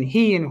 and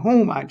he in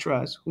whom I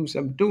trust, who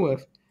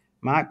subdueth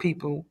my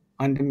people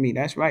under me."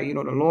 That's right.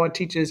 The Lord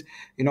teaches,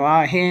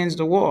 our hands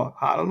to war.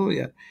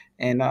 Hallelujah.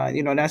 And,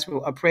 that's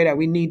a prayer that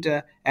we need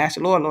to ask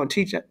the Lord. Lord,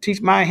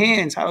 teach my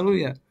hands.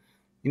 Hallelujah.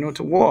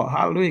 To war.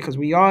 Hallelujah. Because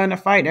we are in a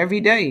fight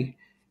every day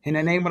in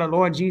the name of the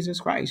Lord Jesus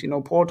Christ.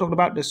 Paul talked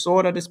about the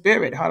sword of the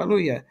Spirit.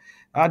 Hallelujah.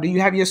 Do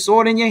you have your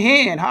sword in your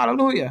hand?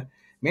 Hallelujah.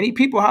 Many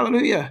people,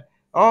 hallelujah,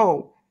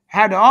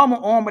 have the armor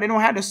on, but they don't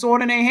have the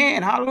sword in their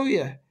hand.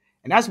 Hallelujah.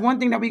 And that's one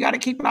thing that we got to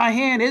keep in our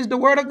hand is the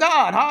word of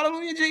God.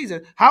 Hallelujah,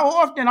 Jesus. How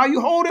often are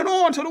you holding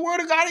on to the word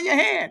of God in your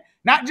hand?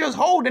 Not just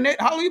holding it,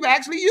 hallelujah, but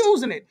actually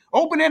using it.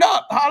 Open it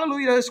up,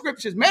 hallelujah, the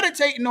scriptures,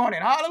 meditating on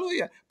it,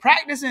 hallelujah,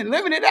 practicing,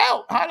 living it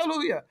out,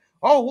 hallelujah.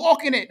 Oh,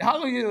 walk in it.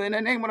 Hallelujah. In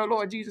the name of the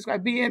Lord Jesus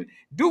Christ. Being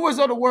doers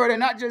of the word and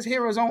not just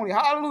hearers only.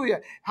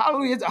 Hallelujah.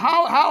 Hallelujah.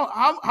 How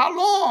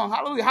long?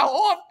 Hallelujah. How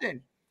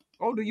often?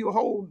 Oh, do you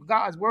hold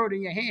God's word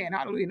in your hand?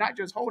 Hallelujah. Not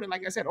just hold it,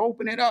 like I said,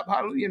 open it up.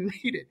 Hallelujah. And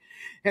read it.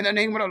 In the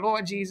name of the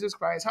Lord Jesus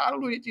Christ.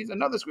 Hallelujah. Jesus.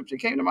 Another scripture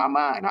came to my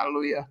mind.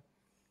 Hallelujah.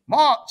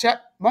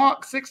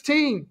 Mark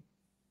 16,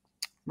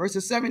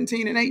 verses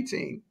 17 and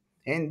 18.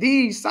 And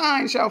these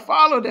signs shall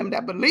follow them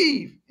that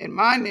believe in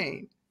my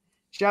name.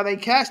 Shall they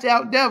cast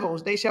out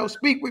devils? They shall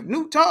speak with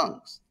new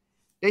tongues.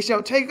 They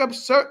shall take up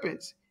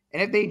serpents.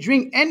 And if they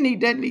drink any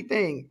deadly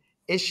thing,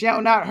 it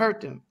shall not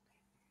hurt them.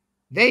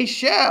 They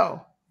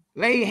shall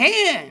lay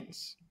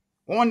hands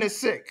on the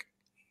sick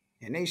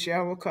and they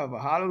shall recover.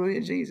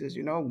 Hallelujah, Jesus.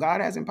 You know, God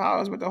has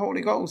empowered us with the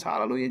Holy Ghost.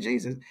 Hallelujah,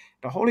 Jesus.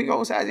 The Holy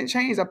Ghost hasn't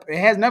changed. It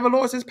has never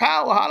lost its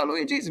power.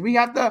 Hallelujah, Jesus. We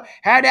have to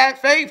have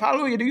that faith.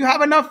 Hallelujah. Do you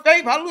have enough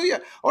faith?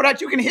 Hallelujah. Or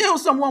that you can heal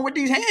someone with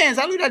these hands.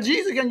 Hallelujah. That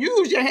Jesus can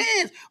use your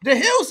hands to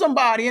heal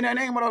somebody in the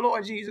name of the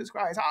Lord Jesus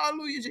Christ.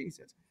 Hallelujah,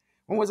 Jesus.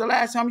 When was the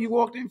last time you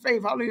walked in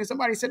faith? Hallelujah.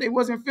 Somebody said they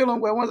wasn't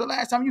feeling well. When was the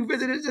last time you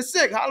visited the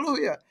sick?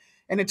 Hallelujah.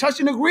 And then touched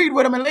and agreed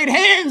with them and laid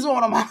hands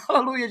on them.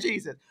 Hallelujah,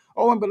 Jesus.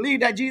 Oh, and believe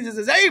that Jesus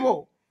is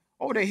able.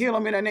 Oh, to heal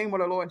them in the name of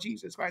the Lord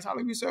Jesus Christ.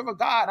 Hallelujah. We serve a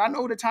God. I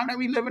know the time that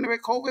we live in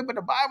with COVID, but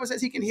the Bible says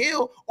he can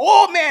heal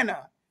all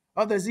manner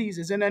of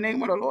diseases in the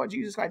name of the Lord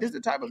Jesus Christ. This is the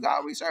type of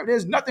God we serve.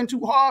 There's nothing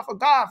too hard for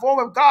God.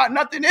 For with God,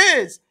 nothing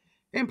is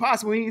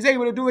impossible. He's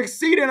able to do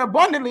exceeding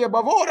abundantly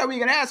above all that we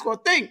can ask or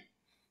think,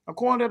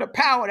 according to the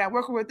power that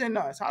works within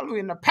us.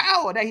 Hallelujah. And the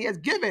power that he has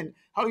given,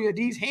 hallelujah,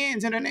 these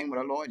hands in the name of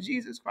the Lord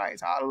Jesus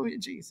Christ. Hallelujah,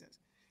 Jesus.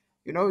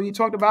 You know, you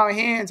talked about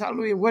hands,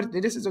 hallelujah.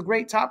 This is a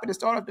great topic to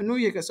start off the new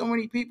year because so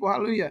many people,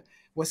 hallelujah,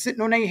 were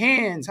sitting on their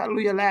hands,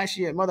 hallelujah, last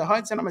year. Mother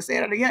Hudson, I'm going to say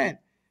that again.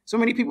 So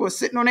many people were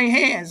sitting on their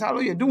hands,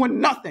 hallelujah, doing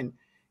nothing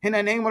in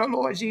the name of the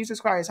Lord Jesus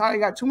Christ.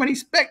 Hallelujah, got too many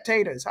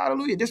spectators,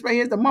 hallelujah. This right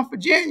here is the month of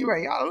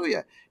January,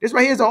 hallelujah. This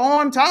right here is the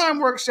on-time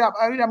workshop,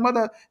 hallelujah, that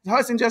Mother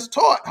Hudson just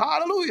taught,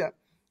 hallelujah.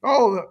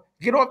 Oh,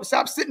 get off,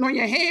 stop sitting on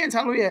your hands,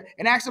 hallelujah,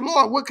 and ask the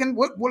Lord,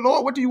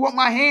 Lord, what do you want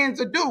my hands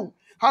to do?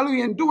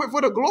 Hallelujah, and do it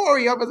for the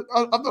glory of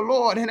the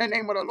Lord in the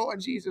name of the Lord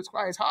Jesus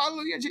Christ.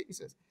 Hallelujah,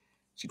 Jesus.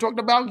 She talked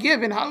about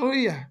giving.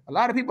 Hallelujah. A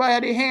lot of people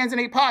had their hands in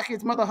their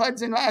pockets. Mother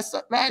Hudson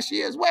last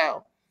year as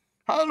well.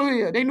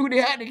 Hallelujah. They knew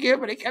they had to give,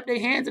 but they kept their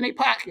hands in their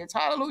pockets.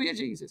 Hallelujah,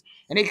 Jesus.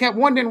 And they kept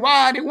wondering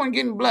why they weren't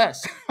getting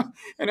blessed.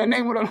 In the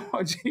name of the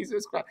Lord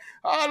Jesus Christ.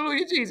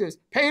 Hallelujah, Jesus.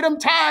 Pay them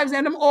tithes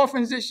and them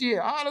orphans this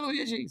year.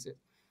 Hallelujah, Jesus.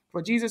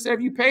 For Jesus said,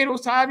 if you pay those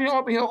tithes and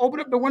offering, he'll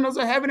open up the windows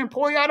of heaven and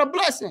pour you out a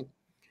blessing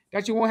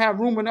that you won't have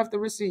room enough to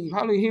receive.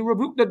 Hallelujah. He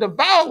rebuked the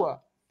devourer.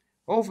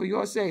 Oh, for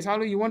your sakes.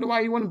 Hallelujah. You wonder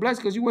why you weren't blessed?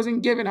 Because you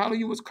wasn't given.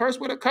 Hallelujah. You was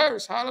cursed with a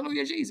curse.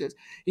 Hallelujah, Jesus.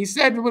 He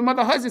said, when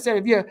Mother Hudson said,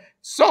 if you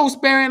sow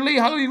sparingly,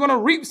 hallelujah, you're going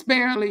to reap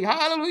sparingly.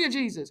 Hallelujah,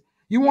 Jesus.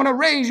 You want a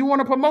raise, you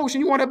want a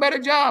promotion, you want a better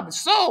job.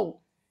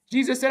 Sow.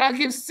 Jesus said, I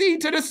give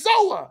seed to the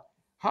sower.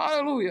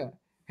 Hallelujah.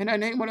 In the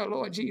name of the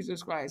Lord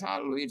Jesus Christ.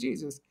 Hallelujah,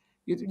 Jesus.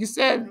 You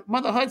said,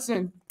 Mother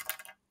Hudson,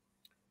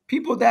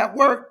 people that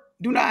work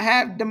do not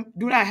have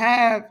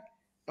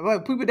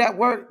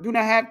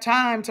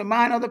time to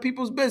mind other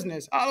people's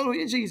business.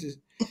 Hallelujah, Jesus.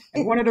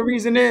 And one of the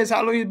reasons is,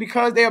 hallelujah,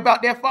 because they're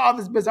about their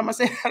father's business. I'm going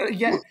to say that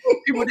again.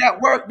 People that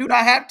work do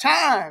not have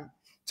time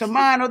to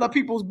mind other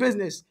people's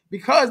business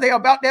because they're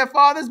about their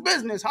father's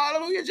business.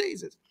 Hallelujah,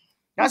 Jesus.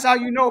 That's how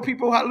you know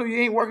people, hallelujah,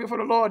 ain't working for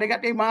the Lord. They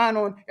got their mind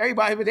on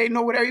everybody, but they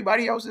know what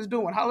everybody else is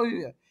doing.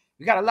 Hallelujah.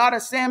 We got a lot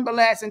of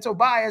Sanballats and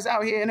Tobias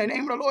out here in the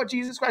name of the Lord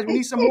Jesus Christ. We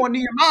need some more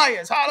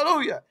Nehemiahs.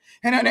 Hallelujah.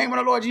 In the name of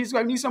the Lord Jesus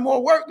Christ, we need some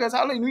more workers.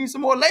 Hallelujah. We need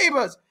some more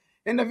laborers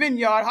in the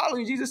vineyard.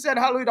 Hallelujah. Jesus said,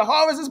 hallelujah, the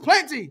harvest is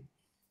plenty.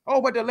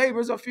 Oh, but the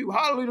laborers are few.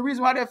 Hallelujah. The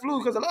reason why they're few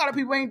is because a lot of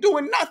people ain't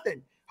doing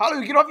nothing.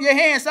 Hallelujah. Get off your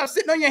hands. Stop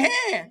sitting on your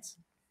hands.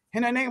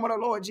 In the name of the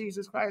Lord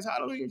Jesus Christ.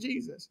 Hallelujah,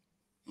 Jesus.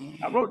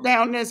 I wrote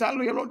down this.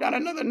 Hallelujah. I wrote down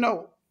another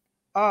note.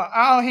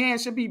 Our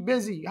hands should be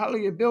busy.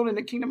 Hallelujah. Building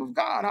the kingdom of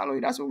God.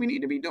 Hallelujah. That's what we need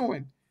to be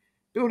doing.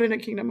 Building the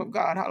kingdom of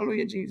God.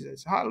 Hallelujah,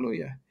 Jesus.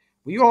 Hallelujah.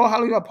 We all,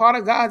 hallelujah, are part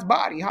of God's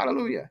body.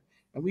 Hallelujah.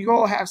 And we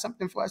all have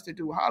something for us to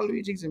do.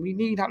 Hallelujah, Jesus. We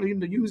need, hallelujah,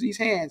 to use these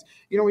hands.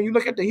 You know, when you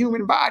look at the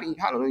human body,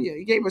 hallelujah,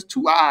 he gave us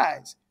 2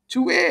 eyes,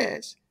 2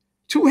 ears,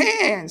 2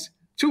 hands,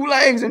 2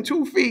 legs, and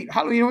 2 feet.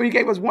 Hallelujah. You know, he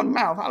gave us 1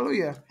 mouth.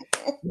 Hallelujah.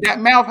 That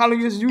mouth,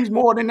 hallelujah, is used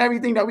more than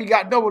everything that we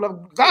got double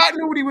of. God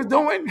knew what he was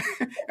doing.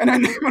 In the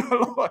name of the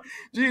Lord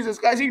Jesus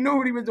Christ, he knew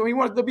what he was doing. He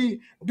wanted to be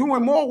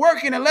doing more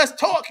working and less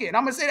talking.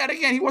 I'm going to say that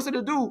again. He wants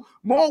to do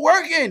more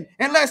working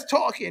and less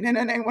talking in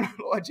the name of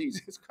the Lord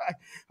Jesus Christ.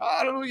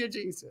 Hallelujah,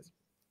 Jesus.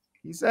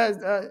 He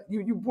says,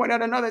 you point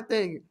out another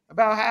thing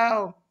about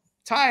how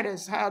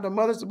Titus, how the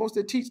mother's supposed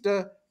to teach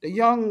the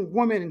young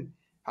woman,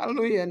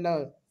 hallelujah, and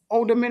the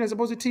older men are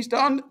supposed to teach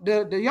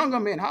the younger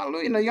men,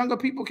 hallelujah, and the younger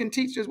people can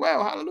teach as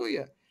well,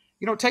 hallelujah.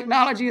 You know,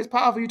 technology is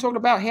powerful. You talked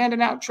about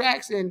handing out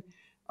tracts, and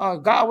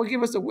God will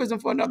give us the wisdom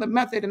for another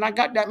method, and I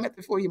got that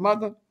method for you,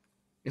 mother.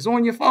 It's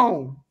on your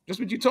phone. That's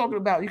what you're talking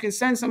about. You can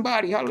send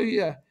somebody,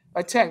 hallelujah,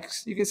 a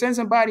text. You can send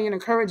somebody an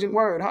encouraging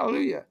word,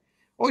 hallelujah.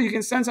 Or you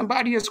can send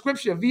somebody a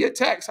scripture via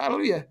text.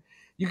 Hallelujah.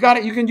 You got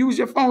it. You can use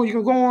your phone. You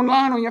can go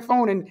online on your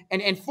phone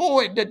and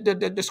forward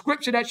the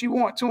scripture that you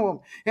want to them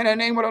in the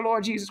name of the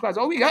Lord Jesus Christ.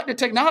 Oh, we got the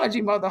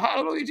technology, mother.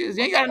 Hallelujah, Jesus.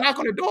 You ain't got to knock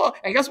on the door.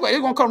 And guess what? It's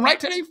going to come right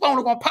to their phone.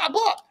 It's going to pop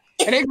up.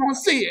 And they're going to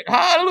see it.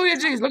 Hallelujah,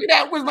 Jesus. Look at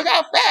that. Look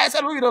how fast,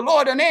 hallelujah, the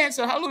Lord done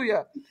answer.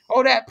 Hallelujah.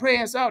 Oh, that prayer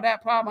and solve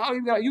that problem.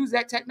 Hallelujah. You got to use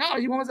that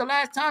technology. When was the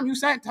last time you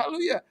sent,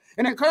 hallelujah,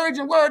 an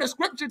encouraging word of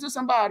scripture to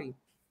somebody?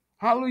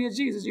 Hallelujah,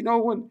 Jesus. You know,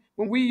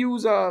 when we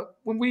use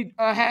when we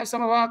have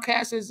some of our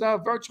classes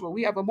virtual,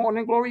 we have a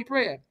morning glory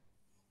prayer.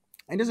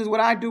 And this is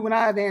what I do when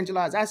I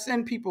evangelize. I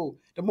send people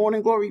the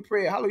morning glory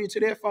prayer, hallelujah, to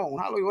their phone.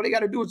 Hallelujah. All they got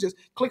to do is just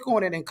click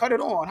on it and cut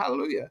it on.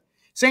 Hallelujah.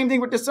 Same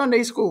thing with the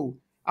Sunday school.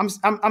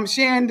 I'm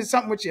sharing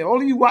something with you.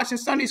 All of you watching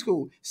Sunday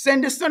school,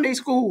 send the Sunday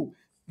school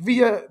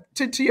via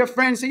to your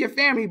friends, to your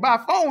family by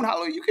phone.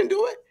 Hallelujah. You can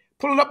do it.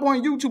 Pull it up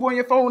on YouTube on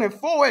your phone and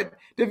forward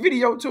the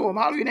video to them.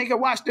 Hallelujah. They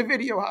can watch the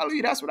video.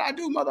 Hallelujah. That's what I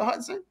do, Mother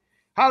Hudson.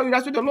 Hallelujah.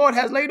 That's what the Lord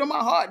has laid on my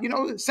heart. You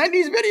know, send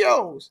these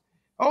videos.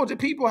 Oh, to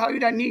people, hallelujah,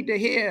 that need to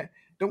hear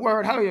the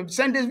word. Hallelujah.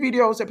 Send this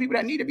video to people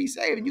that need to be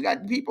saved. And you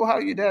got people,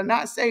 hallelujah, that are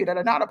not saved, that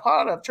are not a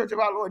part of the Church of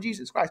our Lord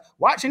Jesus Christ,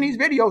 watching these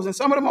videos. And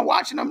some of them are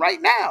watching them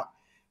right now.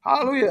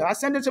 Hallelujah. I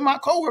send it to my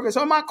coworkers.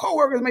 Some of my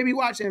coworkers may be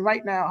watching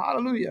right now.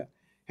 Hallelujah.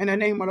 In the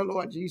name of the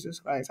Lord Jesus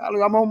Christ.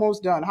 Hallelujah. I'm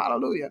almost done.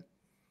 Hallelujah.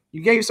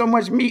 You gave so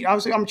much meat.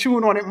 I'm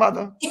chewing on it,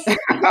 mother.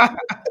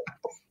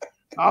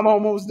 I'm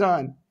almost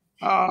done.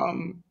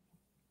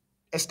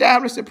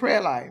 Establish a prayer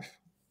life.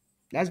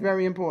 That's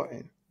very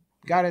important.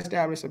 God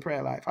established a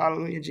prayer life.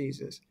 Hallelujah,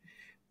 Jesus.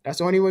 That's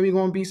the only way we're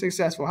going to be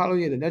successful.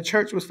 Hallelujah. The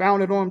church was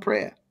founded on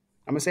prayer.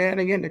 I'm going to say that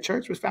again. The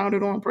church was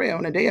founded on prayer.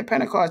 On the day of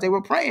Pentecost, they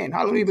were praying.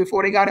 Hallelujah.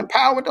 Before they got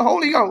empowered with the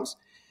Holy Ghost.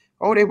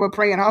 Oh, they were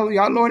praying.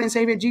 Hallelujah. Our Lord and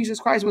Savior Jesus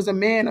Christ was a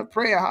man of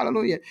prayer.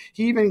 Hallelujah.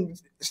 He even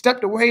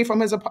stepped away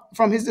from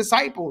his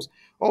disciples.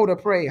 Oh, to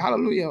pray.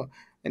 Hallelujah.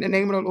 In the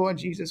name of the Lord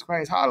Jesus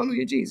Christ.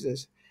 Hallelujah,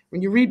 Jesus.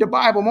 When you read the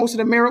Bible, most of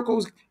the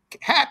miracles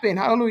happen.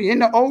 Hallelujah. In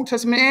the Old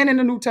Testament and in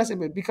the New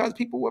Testament because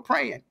people were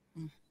praying.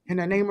 In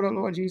the name of the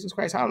Lord Jesus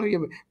Christ. Hallelujah.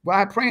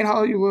 By praying,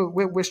 hallelujah,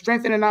 we're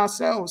strengthening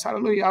ourselves.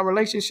 Hallelujah. Our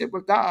relationship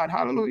with God.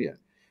 Hallelujah.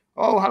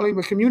 Oh, hallelujah.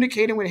 We're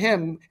communicating with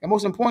him. And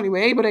most importantly,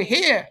 we're able to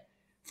hear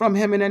from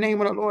him in the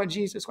name of the Lord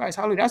Jesus Christ.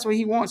 Hallelujah. That's what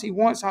he wants. He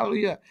wants,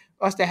 hallelujah,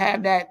 us to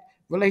have that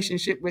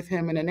relationship with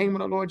him in the name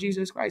of the Lord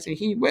Jesus Christ. And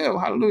he will,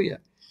 hallelujah,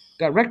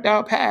 direct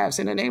our paths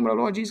in the name of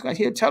the Lord Jesus Christ.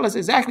 He'll tell us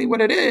exactly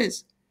what it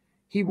is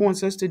he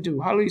wants us to do.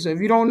 Hallelujah. So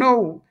if you don't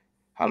know,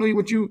 hallelujah,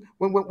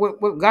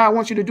 what God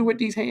wants you to do with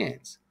these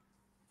hands,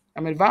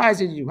 I'm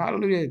advising you,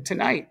 hallelujah,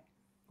 tonight,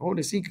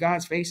 to seek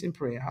God's face in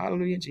prayer.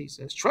 Hallelujah,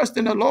 Jesus. Trust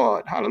in the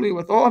Lord, hallelujah,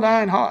 with all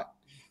thine heart,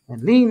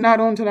 and lean not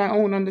unto thy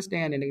own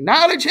understanding.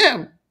 Acknowledge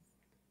him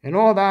in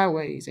all thy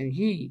ways, and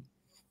he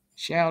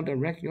shall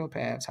direct your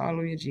paths.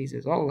 Hallelujah,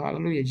 Jesus. Oh,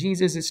 hallelujah.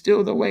 Jesus is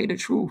still the way, the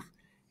truth,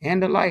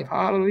 and the life.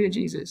 Hallelujah,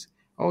 Jesus.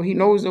 Oh, he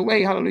knows the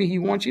way. Hallelujah. He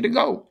wants you to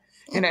go.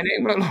 In the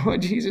name of the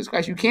Lord Jesus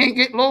Christ. You can't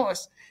get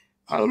lost.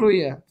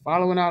 Hallelujah.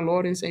 Following our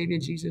Lord and Savior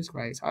Jesus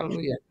Christ.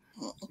 Hallelujah.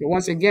 So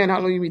once again,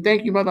 hallelujah, we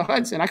thank you, Mother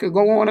Hudson. I could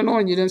go on and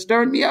on. You done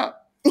stirred me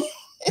up.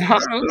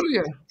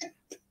 Hallelujah.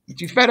 But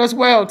you fed us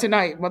well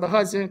tonight, Mother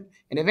Hudson.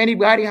 And if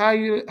anybody,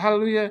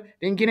 hallelujah,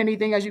 didn't get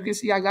anything, as you can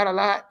see, I got a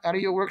lot out of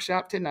your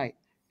workshop tonight.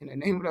 In the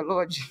name of the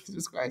Lord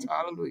Jesus Christ.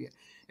 Hallelujah.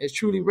 It's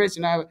truly rich.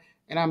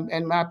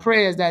 And my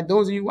prayer is that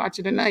those of you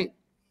watching tonight,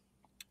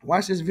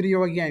 watch this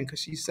video again, because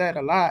she said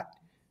a lot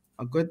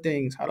of good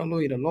things.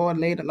 Hallelujah. The Lord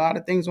laid a lot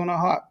of things on her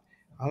heart.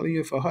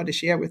 Hallelujah, for her to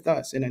share with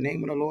us in the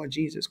name of the Lord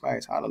Jesus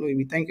Christ. Hallelujah.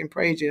 We thank and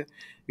praise you.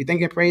 We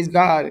thank and praise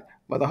God,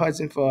 Mother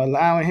Hudson, for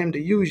allowing him to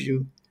use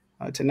you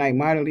tonight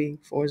mightily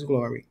for his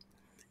glory.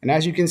 And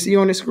as you can see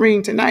on the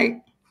screen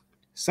tonight,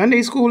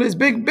 Sunday school is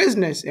big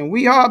business, and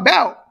we are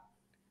about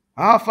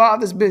our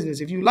Father's business.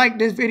 If you like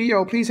this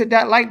video, please hit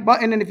that like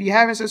button. And if you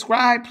haven't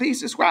subscribed, please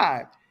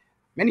subscribe.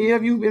 Many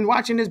of you have been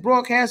watching this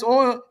broadcast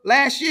all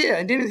last year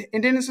and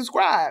didn't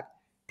subscribe.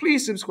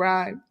 Please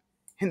subscribe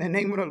in the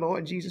name of the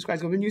Lord Jesus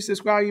Christ. When you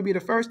subscribe, you'll be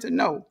the first to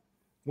know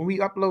when we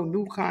upload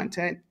new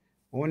content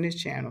on this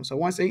channel. So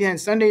once again,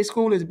 Sunday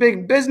school is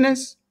big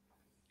business,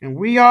 and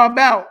we are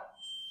about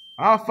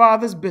our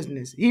Father's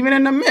business, even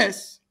in the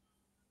midst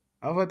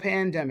of a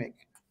pandemic.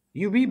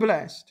 You be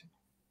blessed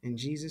in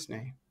Jesus'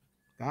 name.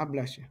 God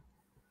bless you.